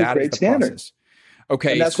 And that is the process.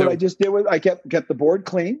 Okay. And that's what I just did I kept the board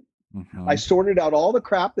clean. I sorted out all the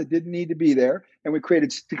crap that didn't need to be there. And we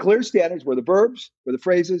created clear standards where the verbs, where the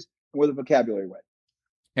phrases, and where the vocabulary went.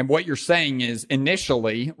 And what you're saying is,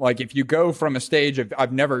 initially, like, if you go from a stage of,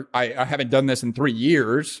 I haven't done this in 3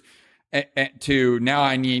 years, to now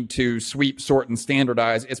I need to sweep, sort, and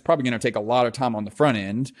standardize, it's probably going to take a lot of time on the front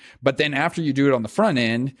end. But then after you do it on the front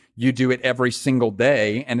end, you do it every single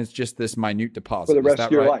day, and it's just this minute deposit. For the rest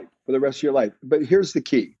of your life. For the rest of your life. But here's the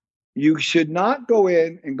key. You should not go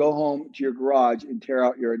in and go home to your garage and tear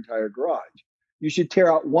out your entire garage. You should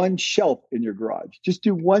tear out one shelf in your garage. Just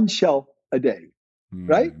do one shelf a day,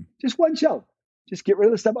 right? Just one shelf. Just get rid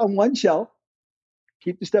of the stuff on one shelf.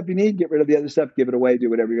 Keep the stuff you need, get rid of the other stuff, give it away, do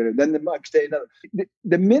whatever you're going to do. Then the next day, another.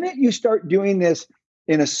 The minute you start doing this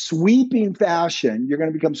in a sweeping fashion, you're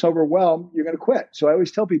going to become so overwhelmed, you're going to quit. So I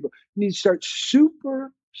always tell people, you need to start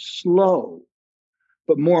super slow,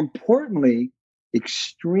 but more importantly,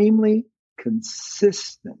 extremely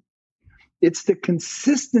consistent. It's the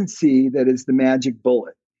consistency that is the magic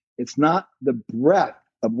bullet. It's not the breadth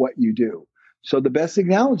of what you do. So the best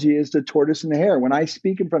analogy is the tortoise and the hare. When I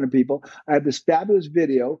speak in front of people, I have this fabulous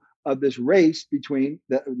video of this race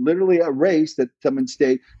literally a race that someone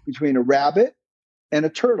staged between a rabbit and a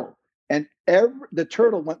turtle. And the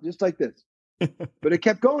turtle went just like this, but it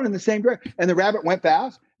kept going in the same direction. And the rabbit went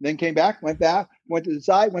fast, then came back, went back, went to the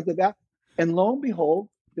side, went to the back. And lo and behold,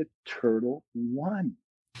 the turtle won.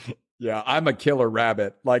 Yeah, I'm a killer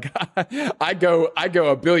rabbit. Like, I go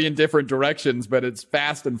a billion different directions, but it's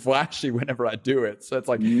fast and flashy whenever I do it. So it's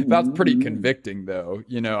like, that's pretty convicting, though.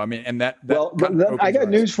 You know, I mean, and that well, I got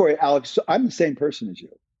news for you, Alex. I'm the same person as you.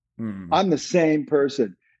 I'm the same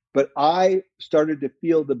person, but I started to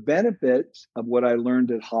feel the benefits of what I learned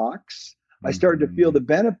at Hawks. I started to feel the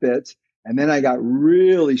benefits, and then I got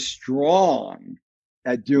really strong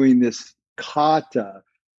at doing this kata,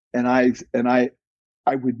 and I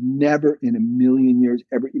would never in a million years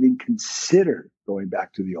ever even consider going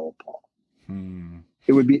back to the old Paul.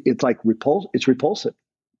 It's like repulsive.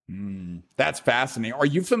 That's fascinating. Are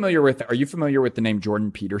you familiar with the name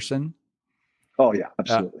Jordan Peterson? Oh yeah,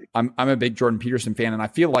 absolutely. I'm a big Jordan Peterson fan, and I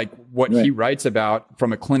feel like what he writes about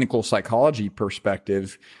from a clinical psychology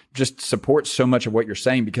perspective just supports so much of what you're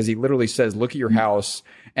saying, because he literally says, look at your house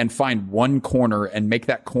and find one corner and make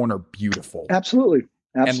that corner beautiful. Absolutely.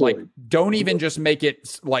 Absolutely. And like, don't even just make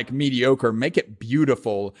it like mediocre, make it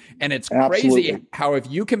beautiful. And it's Absolutely. crazy how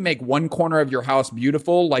if you can make one corner of your house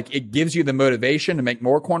beautiful, like it gives you the motivation to make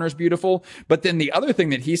more corners beautiful. But then the other thing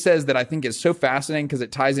that he says that I think is so fascinating, because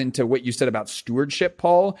it ties into what you said about stewardship,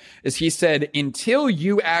 Paul, is he said, until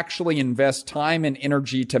you actually invest time and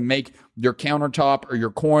energy to make your countertop or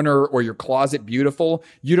your corner or your closet beautiful,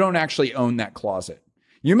 you don't actually own that closet.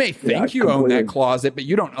 You may think you own that closet, but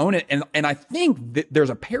you don't own it. And I think that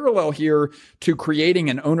there's a parallel here to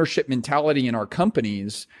creating an ownership mentality in our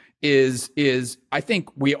companies is I think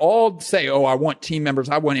we all say, oh, I want team members,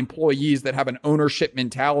 I want employees that have an ownership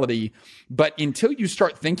mentality. But until you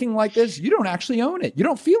start thinking like this, you don't actually own it. You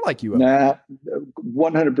don't feel like you own it.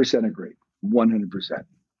 100% agree. 100%.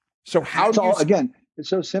 So again, it's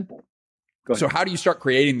so simple. So how do you start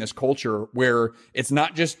creating this culture where it's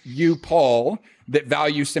not just you, Paul, that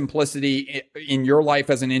value simplicity in your life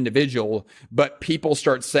as an individual, but people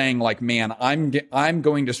start saying like, man, I'm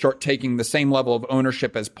going to start taking the same level of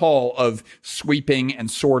ownership as Paul of sweeping and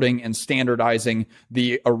sorting and standardizing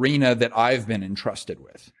the arena that I've been entrusted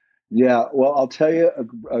with? Yeah. Well, I'll tell you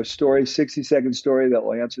a story, 60-second story that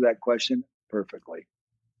will answer that question perfectly.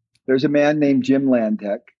 There's a man named Jim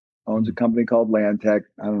Lantek. Owns a company called Lantek.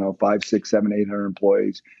 I don't know, 500, 600, 700, 800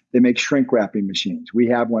 employees. They make shrink wrapping machines. We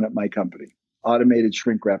have one at my company, automated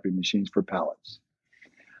shrink wrapping machines for pallets.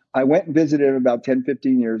 I went and visited him about 10,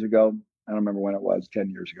 15 years ago. I don't remember when it was,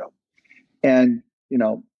 10 years ago. And,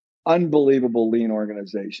 unbelievable lean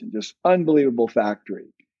organization, just unbelievable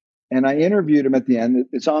factory. And I interviewed him at the end.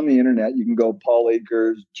 It's on the internet. You can go Paul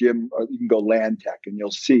Akers, Jim, or you can go Lantek, and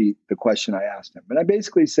you'll see the question I asked him. And I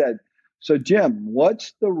basically said, so Jim,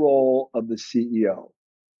 what's the role of the CEO?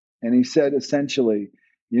 And he said, essentially,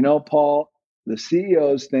 Paul, the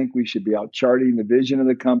CEOs think we should be out charting the vision of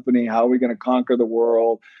the company. How are we going to conquer the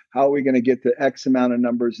world? How are we going to get the X amount of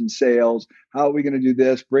numbers in sales? How are we going to do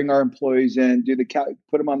this? Bring our employees in,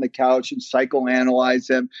 put them on the couch and psychoanalyze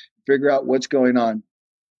them, figure out what's going on.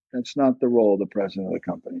 That's not the role of the president of the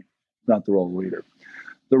company. It's not the role of the leader.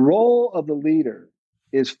 The role of the leader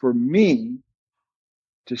is for me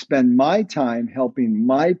to spend my time helping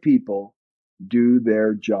my people do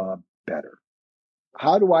their job better.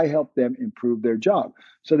 How do I help them improve their job?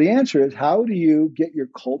 So the answer is, how do you get your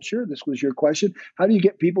culture? This was your question. How do you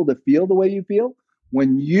get people to feel the way you feel?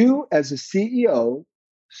 When you, as a CEO,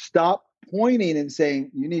 stop pointing and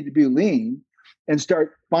saying you need to be lean and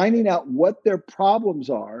start finding out what their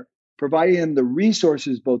problems are, providing them the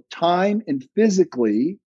resources, both time and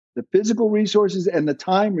physically, the physical resources and the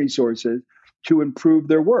time resources, to improve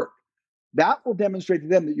their work. That will demonstrate to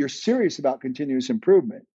them that you're serious about continuous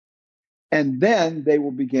improvement. And then they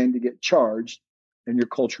will begin to get charged and your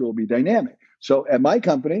culture will be dynamic. So at my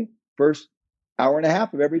company, first hour and a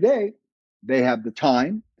half of every day, they have the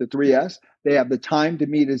time, the 3S. They have the time to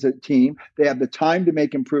meet as a team. They have the time to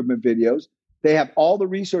make improvement videos. They have all the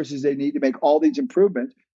resources they need to make all these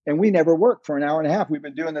improvements. And we never work for an hour and a half. We've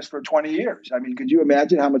been doing this for 20 years. I mean, could you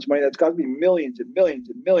imagine how much money that's cost me? Millions and millions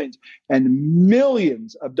and millions and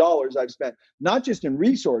millions of dollars I've spent, not just in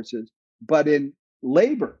resources, but in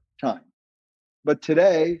labor time. But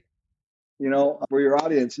today, for your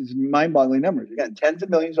audience, is mind-boggling numbers. Again, tens of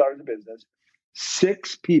millions of dollars of business,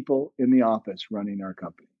 6 people in the office running our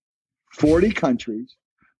company, 40 countries,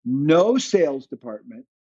 no sales department,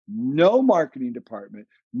 no marketing department,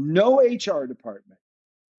 no HR department,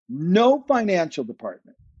 no financial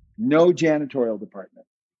department, no janitorial department.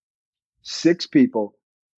 6 people,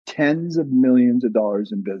 tens of millions of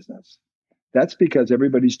dollars in business. That's because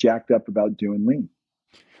everybody's jacked up about doing lean.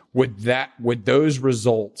 Would those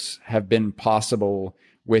results have been possible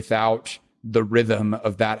without the rhythm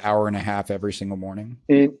of that hour and a half every single morning?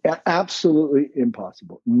 Absolutely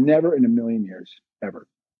impossible. Never in a million years, ever.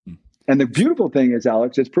 And the beautiful thing is,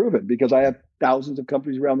 Alex, it's proven, because I have thousands of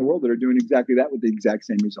companies around the world that are doing exactly that with the exact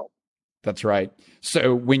same result. That's right.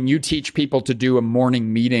 So when you teach people to do a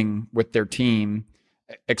morning meeting with their team,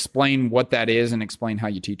 explain what that is and explain how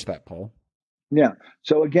you teach that, Paul. Yeah.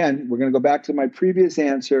 So again, we're going to go back to my previous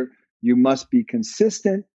answer. You must be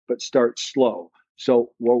consistent, but start slow.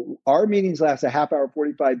 So our meetings last a half hour,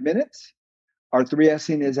 45 minutes. Our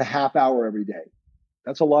 3Sing is a half hour every day.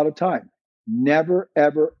 That's a lot of time. Never,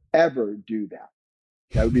 ever, ever do that.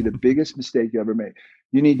 That would be the biggest mistake you ever made.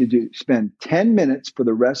 You need to spend 10 minutes for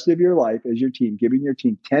the rest of your life as your team, giving your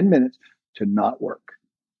team 10 minutes to not work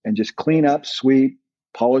and just clean up, sweep,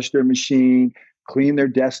 polish their machine, clean their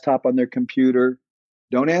desktop on their computer.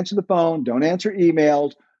 Don't answer the phone. Don't answer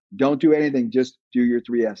emails. Don't do anything. Just do your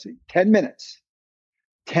 3Sing. 10 minutes.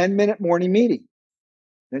 10-minute morning meeting.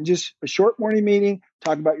 Then just a short morning meeting,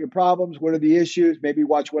 talk about your problems. What are the issues? Maybe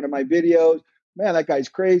watch one of my videos. Man, that guy's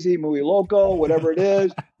crazy, muy loco, whatever it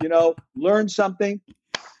is, learn something,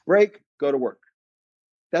 break, go to work.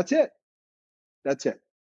 That's it. That's it.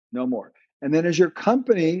 No more. And then as your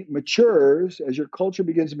company matures, as your culture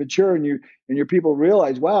begins to mature and your people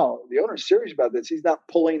realize, wow, the owner's serious about this. He's not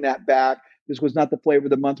pulling that back. This was not the flavor of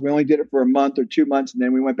the month. We only did it for a month or 2 months, and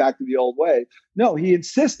then we went back to the old way. No, he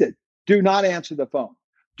insisted, do not answer the phone.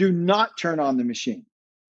 Do not turn on the machine.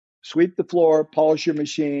 Sweep the floor, polish your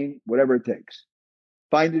machine, whatever it takes.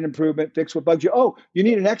 Find an improvement, fix what bugs you. Oh, you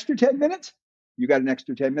need an extra 10 minutes? You got an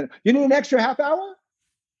extra 10 minutes. You need an extra half hour?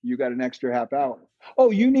 You got an extra half hour.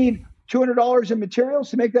 Oh, you need $200 in materials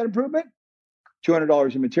to make that improvement?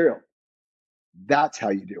 $200 in material. That's how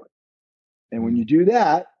you do it. And when you do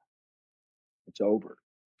that, it's over.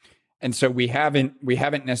 And so we haven't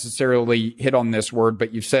necessarily hit on this word,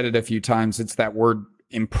 but you've said it a few times. It's that word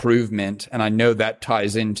improvement. And I know that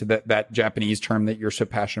ties into that Japanese term that you're so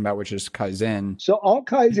passionate about, which is Kaizen. So all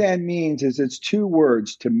Kaizen means is it's 2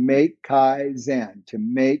 words: to make Kaizen, to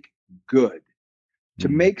make good, to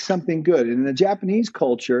make something good. And in the Japanese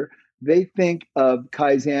culture, they think of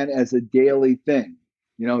Kaizen as a daily thing.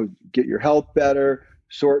 Get your health better,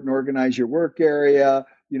 sort and organize your work area.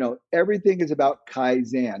 Everything is about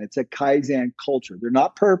Kaizen. It's a Kaizen culture. They're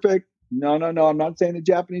not perfect. No. I'm not saying the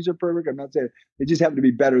Japanese are perfect. I'm not saying they just happen to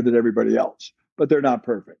be better than everybody else, but they're not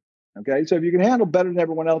perfect. Okay. So if you can handle better than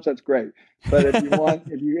everyone else, that's great. But if you want,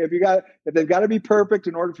 if they've got to be perfect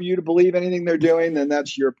in order for you to believe anything they're doing, then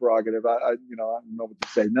that's your prerogative. I don't know what to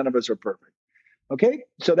say. None of us are perfect. Okay.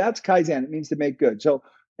 So that's Kaizen. It means to make good. So,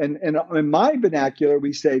 and in my vernacular,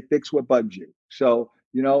 we say fix what bugs you. So,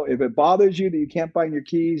 if it bothers you that you can't find your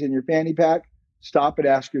keys in your fanny pack, stop and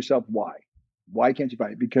ask yourself why. Why can't you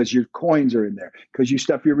find it? Because your coins are in there, because you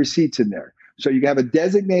stuff your receipts in there. So you have a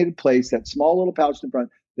designated place, that small little pouch in front,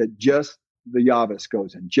 that just the Yavis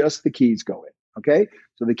goes in, just the keys go in. Okay.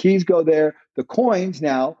 So the keys go there. The coins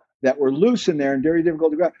now that were loose in there and very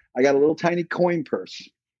difficult to grab, I got a little tiny coin purse.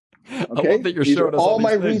 Okay. I love that you're showing us all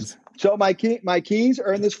these things. So my keys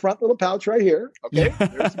are in this front little pouch right here. Okay.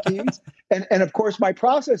 There's the keys. And of course, my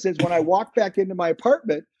process is when I walk back into my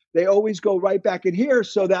apartment, they always go right back in here,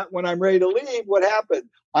 so that when I'm ready to leave, what happened?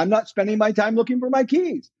 I'm not spending my time looking for my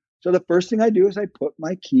keys. So the first thing I do is I put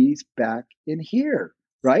my keys back in here,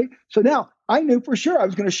 right? So now I knew for sure I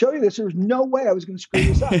was going to show you this. There was no way I was going to screw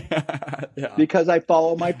this up because I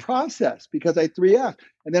follow my process, because I 3F.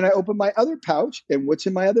 And then I open my other pouch, and what's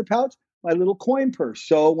in my other pouch? My little coin purse.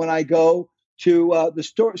 So when I go to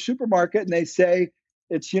the supermarket and they say,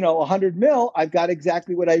 it's, 100 mil, I've got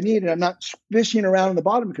exactly what I need. And I'm not fishing around in the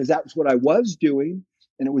bottom, because that was what I was doing.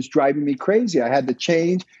 And it was driving me crazy. I had the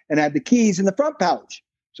change and I had the keys in the front pouch.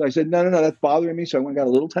 So I said, no, that's bothering me. So I went and got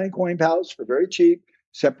a little tiny coin pouch for very cheap,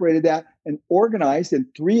 separated that and organized and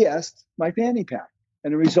 3S'd my fanny pack.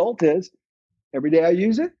 And the result is every day I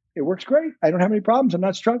use it, it works great. I don't have any problems. I'm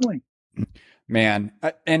not struggling. Man.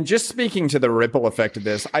 And just speaking to the ripple effect of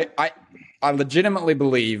this, I legitimately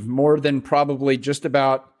believe more than probably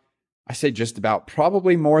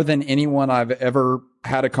probably more than anyone I've ever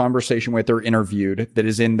had a conversation with or interviewed that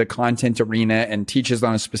is in the content arena and teaches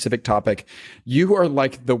on a specific topic, you are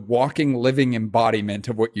like the walking, living embodiment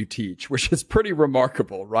of what you teach, which is pretty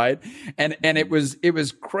remarkable, right? And it was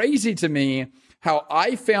crazy to me how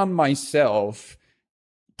I found myself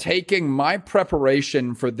taking my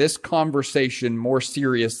preparation for this conversation more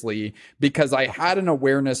seriously because I had an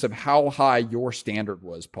awareness of how high your standard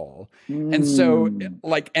was, Paul. And so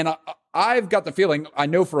I've got the feeling, I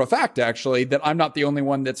know for a fact actually, that I'm not the only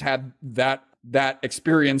one that's had that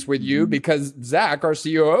experience with you, because Zach, our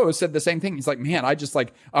COO, said the same thing. He's like, man,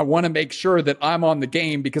 I want to make sure that I'm on the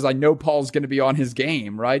game because I know Paul's going to be on his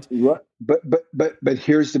game. Right. But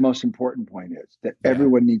here's the most important point is that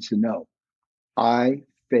everyone needs to know. I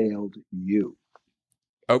failed you.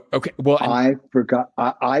 Oh, okay. Well, I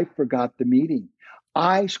forgot the meeting.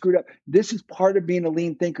 I screwed up. This is part of being a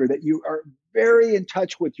lean thinker, that you are very in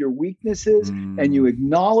touch with your weaknesses and you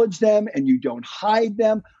acknowledge them and you don't hide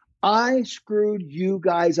them. I screwed you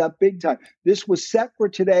guys up big time. This was set for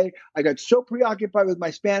today. I got so preoccupied with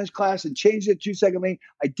my Spanish class and changed it to 2-second lean.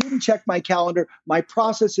 I didn't check my calendar. My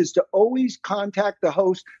process is to always contact the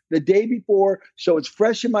host the day before, so it's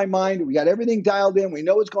fresh in my mind. We got everything dialed in. We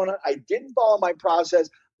know what's going on. I didn't follow my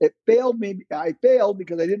process. It failed me. I failed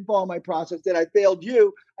because I didn't follow my process. Then I failed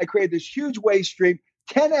you. I created this huge waste stream,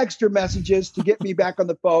 10 extra messages to get me back on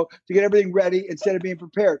the phone, to get everything ready instead of being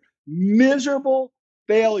prepared. Miserable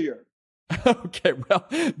failure. Okay, well,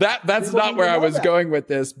 that's people not where I was going with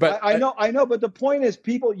this, but I know. But the point is,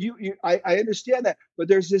 people, I understand that, but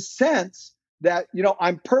there's this sense that,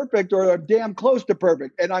 I'm perfect or I'm damn close to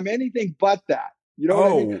perfect, and I'm anything but that. You know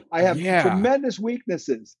what I mean? I have tremendous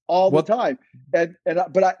weaknesses all the time, but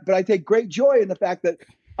I take great joy in the fact that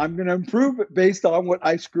I'm going to improve it based on what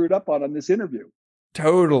I screwed up on this interview.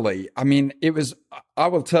 Totally. I mean, I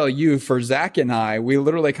will tell you, for Zach and I, we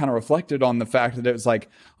literally kind of reflected on the fact that it was like,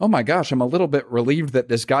 oh my gosh, I'm a little bit relieved that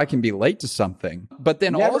this guy can be late to something. But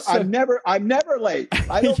then I'm never late.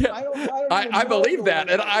 I believe that.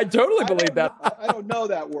 And I totally believe that. I don't know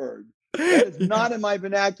that word. That is not in my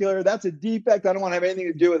vernacular. That's a defect. I don't want to have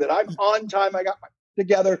anything to do with it. I'm on time. I got my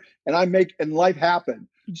together and life happen.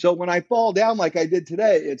 So when I fall down like I did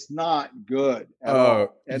today, it's not good at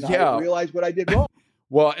all. And I realize what I did wrong.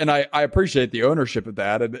 Well, and I appreciate the ownership of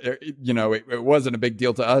that. And, it wasn't a big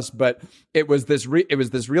deal to us, but it was this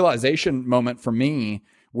realization moment for me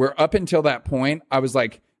where up until that point, I was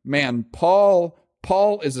like, man, Paul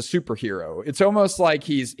is a superhero. It's almost like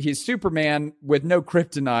he's Superman with no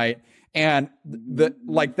kryptonite. And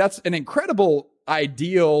that's an incredible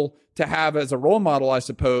ideal to have as a role model, I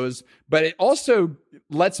suppose. But it also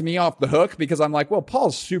lets me off the hook because I'm like, well,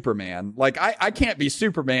 Paul's Superman. Like I can't be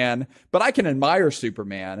Superman, but I can admire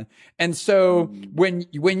Superman. And so when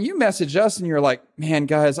you message us and you're like, man,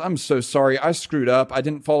 guys, I'm so sorry. I screwed up. I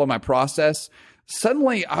didn't follow my process.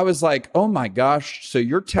 Suddenly I was like, oh my gosh. So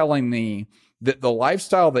you're telling me that the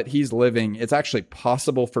lifestyle that he's living, it's actually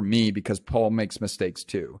possible for me because Paul makes mistakes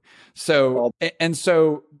too. So, and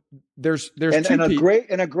so there's a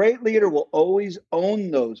great leader will always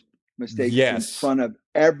own those mistakes in front of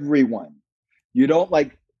everyone. You don't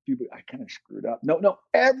like people, I kind of screwed up. No,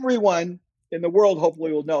 everyone in the world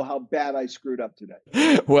hopefully will know how bad I screwed up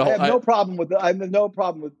today. Well, I have no problem with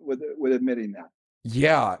admitting that.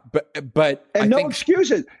 Yeah, but and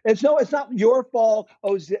excuses. It's not your fault.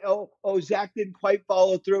 Zach didn't quite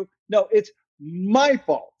follow through. No, it's my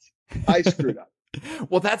fault. I screwed up.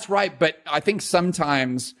 Well, that's right. But I think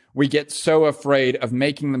sometimes we get so afraid of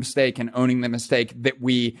making the mistake and owning the mistake that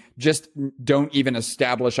we just don't even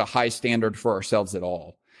establish a high standard for ourselves at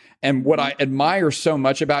all. And what I admire so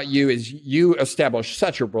much about you is you establish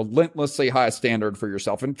such a relentlessly high standard for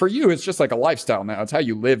yourself. And for you, it's just like a lifestyle now. It's how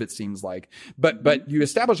you live, it seems like. But you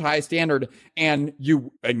establish a high standard and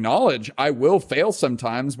you acknowledge I will fail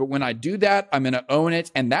sometimes. But when I do that, I'm going to own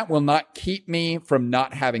it. And that will not keep me from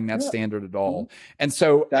not having that standard at all. And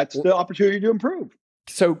so that's the opportunity to improve.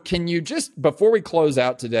 So can you just, before we close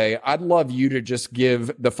out today, I'd love you to just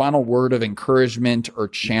give the final word of encouragement or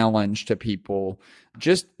challenge to people.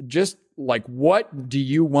 Just like, what do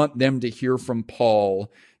you want them to hear from Paul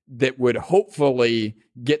that would hopefully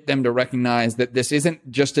get them to recognize that this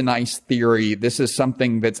isn't just a nice theory. This is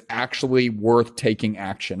something that's actually worth taking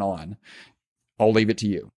action on. I'll leave it to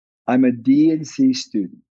you. I'm a D&C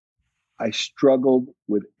student. I struggled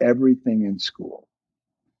with everything in school.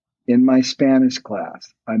 In my Spanish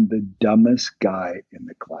class, I'm the dumbest guy in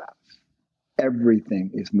the class.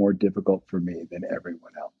 Everything is more difficult for me than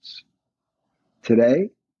everyone else. Today,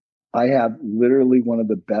 I have literally one of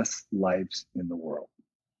the best lives in the world.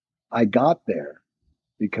 I got there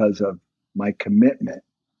because of my commitment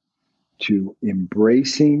to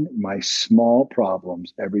embracing my small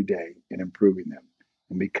problems every day and improving them.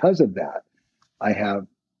 And because of that, I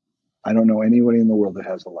don't know anybody in the world that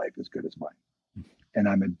has a life as good as mine. And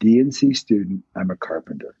I'm a D&C student. I'm a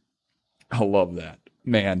carpenter. I love that.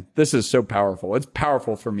 Man, this is so powerful. It's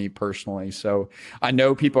powerful for me personally. So I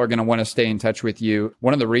know people are going to want to stay in touch with you.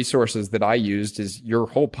 One of the resources that I used is your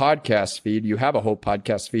whole podcast feed. You have a whole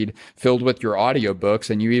podcast feed filled with your audiobooks,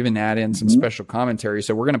 and you even add in some special commentary.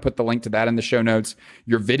 So we're going to put the link to that in the show notes.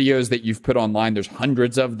 Your videos that you've put online, there's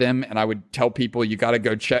hundreds of them. And I would tell people, you got to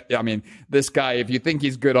go check. I mean, this guy, if you think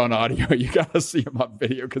he's good on audio, you got to see him on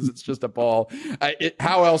video because it's just a ball.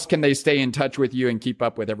 How else can they stay in touch with you and keep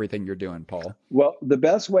up with everything you're doing, Paul? Well, the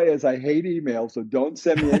best way is I hate email, so don't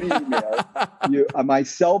send me any email. My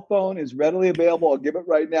cell phone is readily available. I'll give it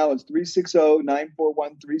right now. It's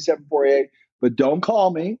 360-941-3748. But don't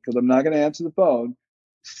call me because I'm not going to answer the phone.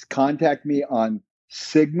 Contact me on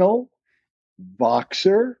Signal,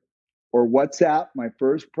 Voxer, or WhatsApp. My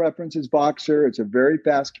first preference is Voxer. It's a very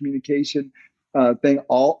fast communication thing,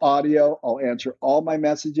 all audio. I'll answer all my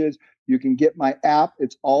messages. You can get my app.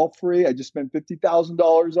 It's all free. I just spent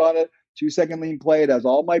 $50,000 on it. 2-Second Lean Play. It has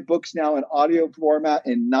all my books now in audio format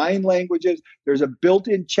in 9 languages. There's a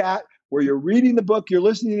built-in chat where you're reading the book, you're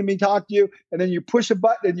listening to me talk to you, and then you push a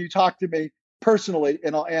button and you talk to me personally,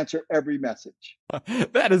 and I'll answer every message.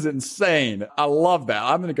 That is insane. I love that.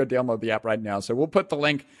 I'm going to go download the app right now. So we'll put the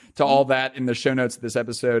link to all that in the show notes of this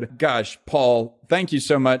episode. Gosh, Paul, thank you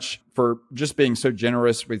so much for just being so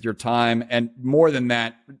generous with your time. And more than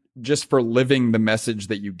that, just for living the message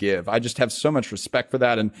that you give. I just have so much respect for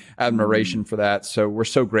that and admiration for that. So we're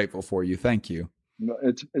so grateful for you. Thank you.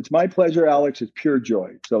 It's my pleasure, Alex. It's pure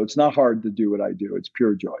joy. So it's not hard to do what I do. It's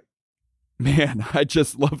pure joy. Man, I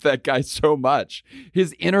just love that guy so much.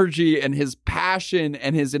 His energy and his passion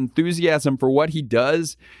and his enthusiasm for what he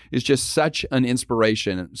does is just such an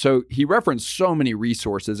inspiration. So he referenced so many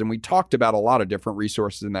resources, and we talked about a lot of different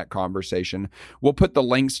resources in that conversation. We'll put the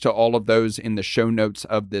links to all of those in the show notes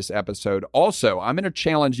of this episode. Also, I'm going to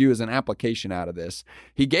challenge you as an application out of this.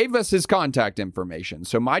 He gave us his contact information.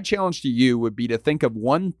 So my challenge to you would be to think of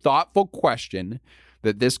one thoughtful question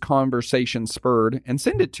that this conversation spurred and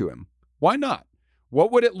send it to him. Why not?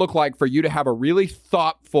 What would it look like for you to have a really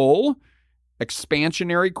thoughtful,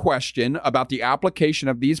 expansionary question about the application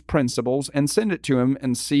of these principles and send it to him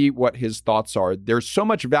and see what his thoughts are? There's so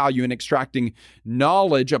much value in extracting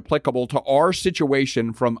knowledge applicable to our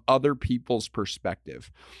situation from other people's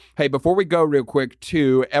perspective. Hey, before we go real quick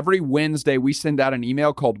too, every Wednesday we send out an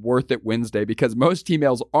email called Worth It Wednesday because most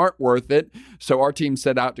emails aren't worth it. So our team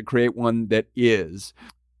set out to create one that is.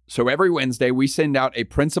 So every Wednesday, we send out a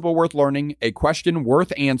principle worth learning, a question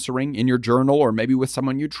worth answering in your journal or maybe with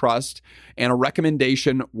someone you trust, and a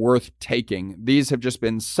recommendation worth taking. These have just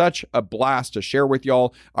been such a blast to share with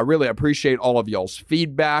y'all. I really appreciate all of y'all's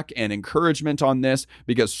feedback and encouragement on this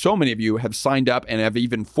because so many of you have signed up and have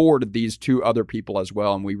even forwarded these to other people as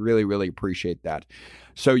well, and we really, really appreciate that.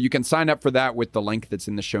 So you can sign up for that with the link that's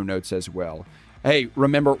in the show notes as well. Hey,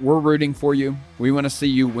 remember, we're rooting for you. We want to see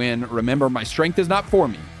you win. Remember, my strength is not for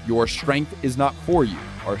me. Your strength is not for you.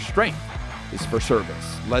 Our strength is for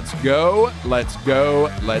service. Let's go. Let's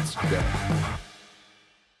go. Let's go.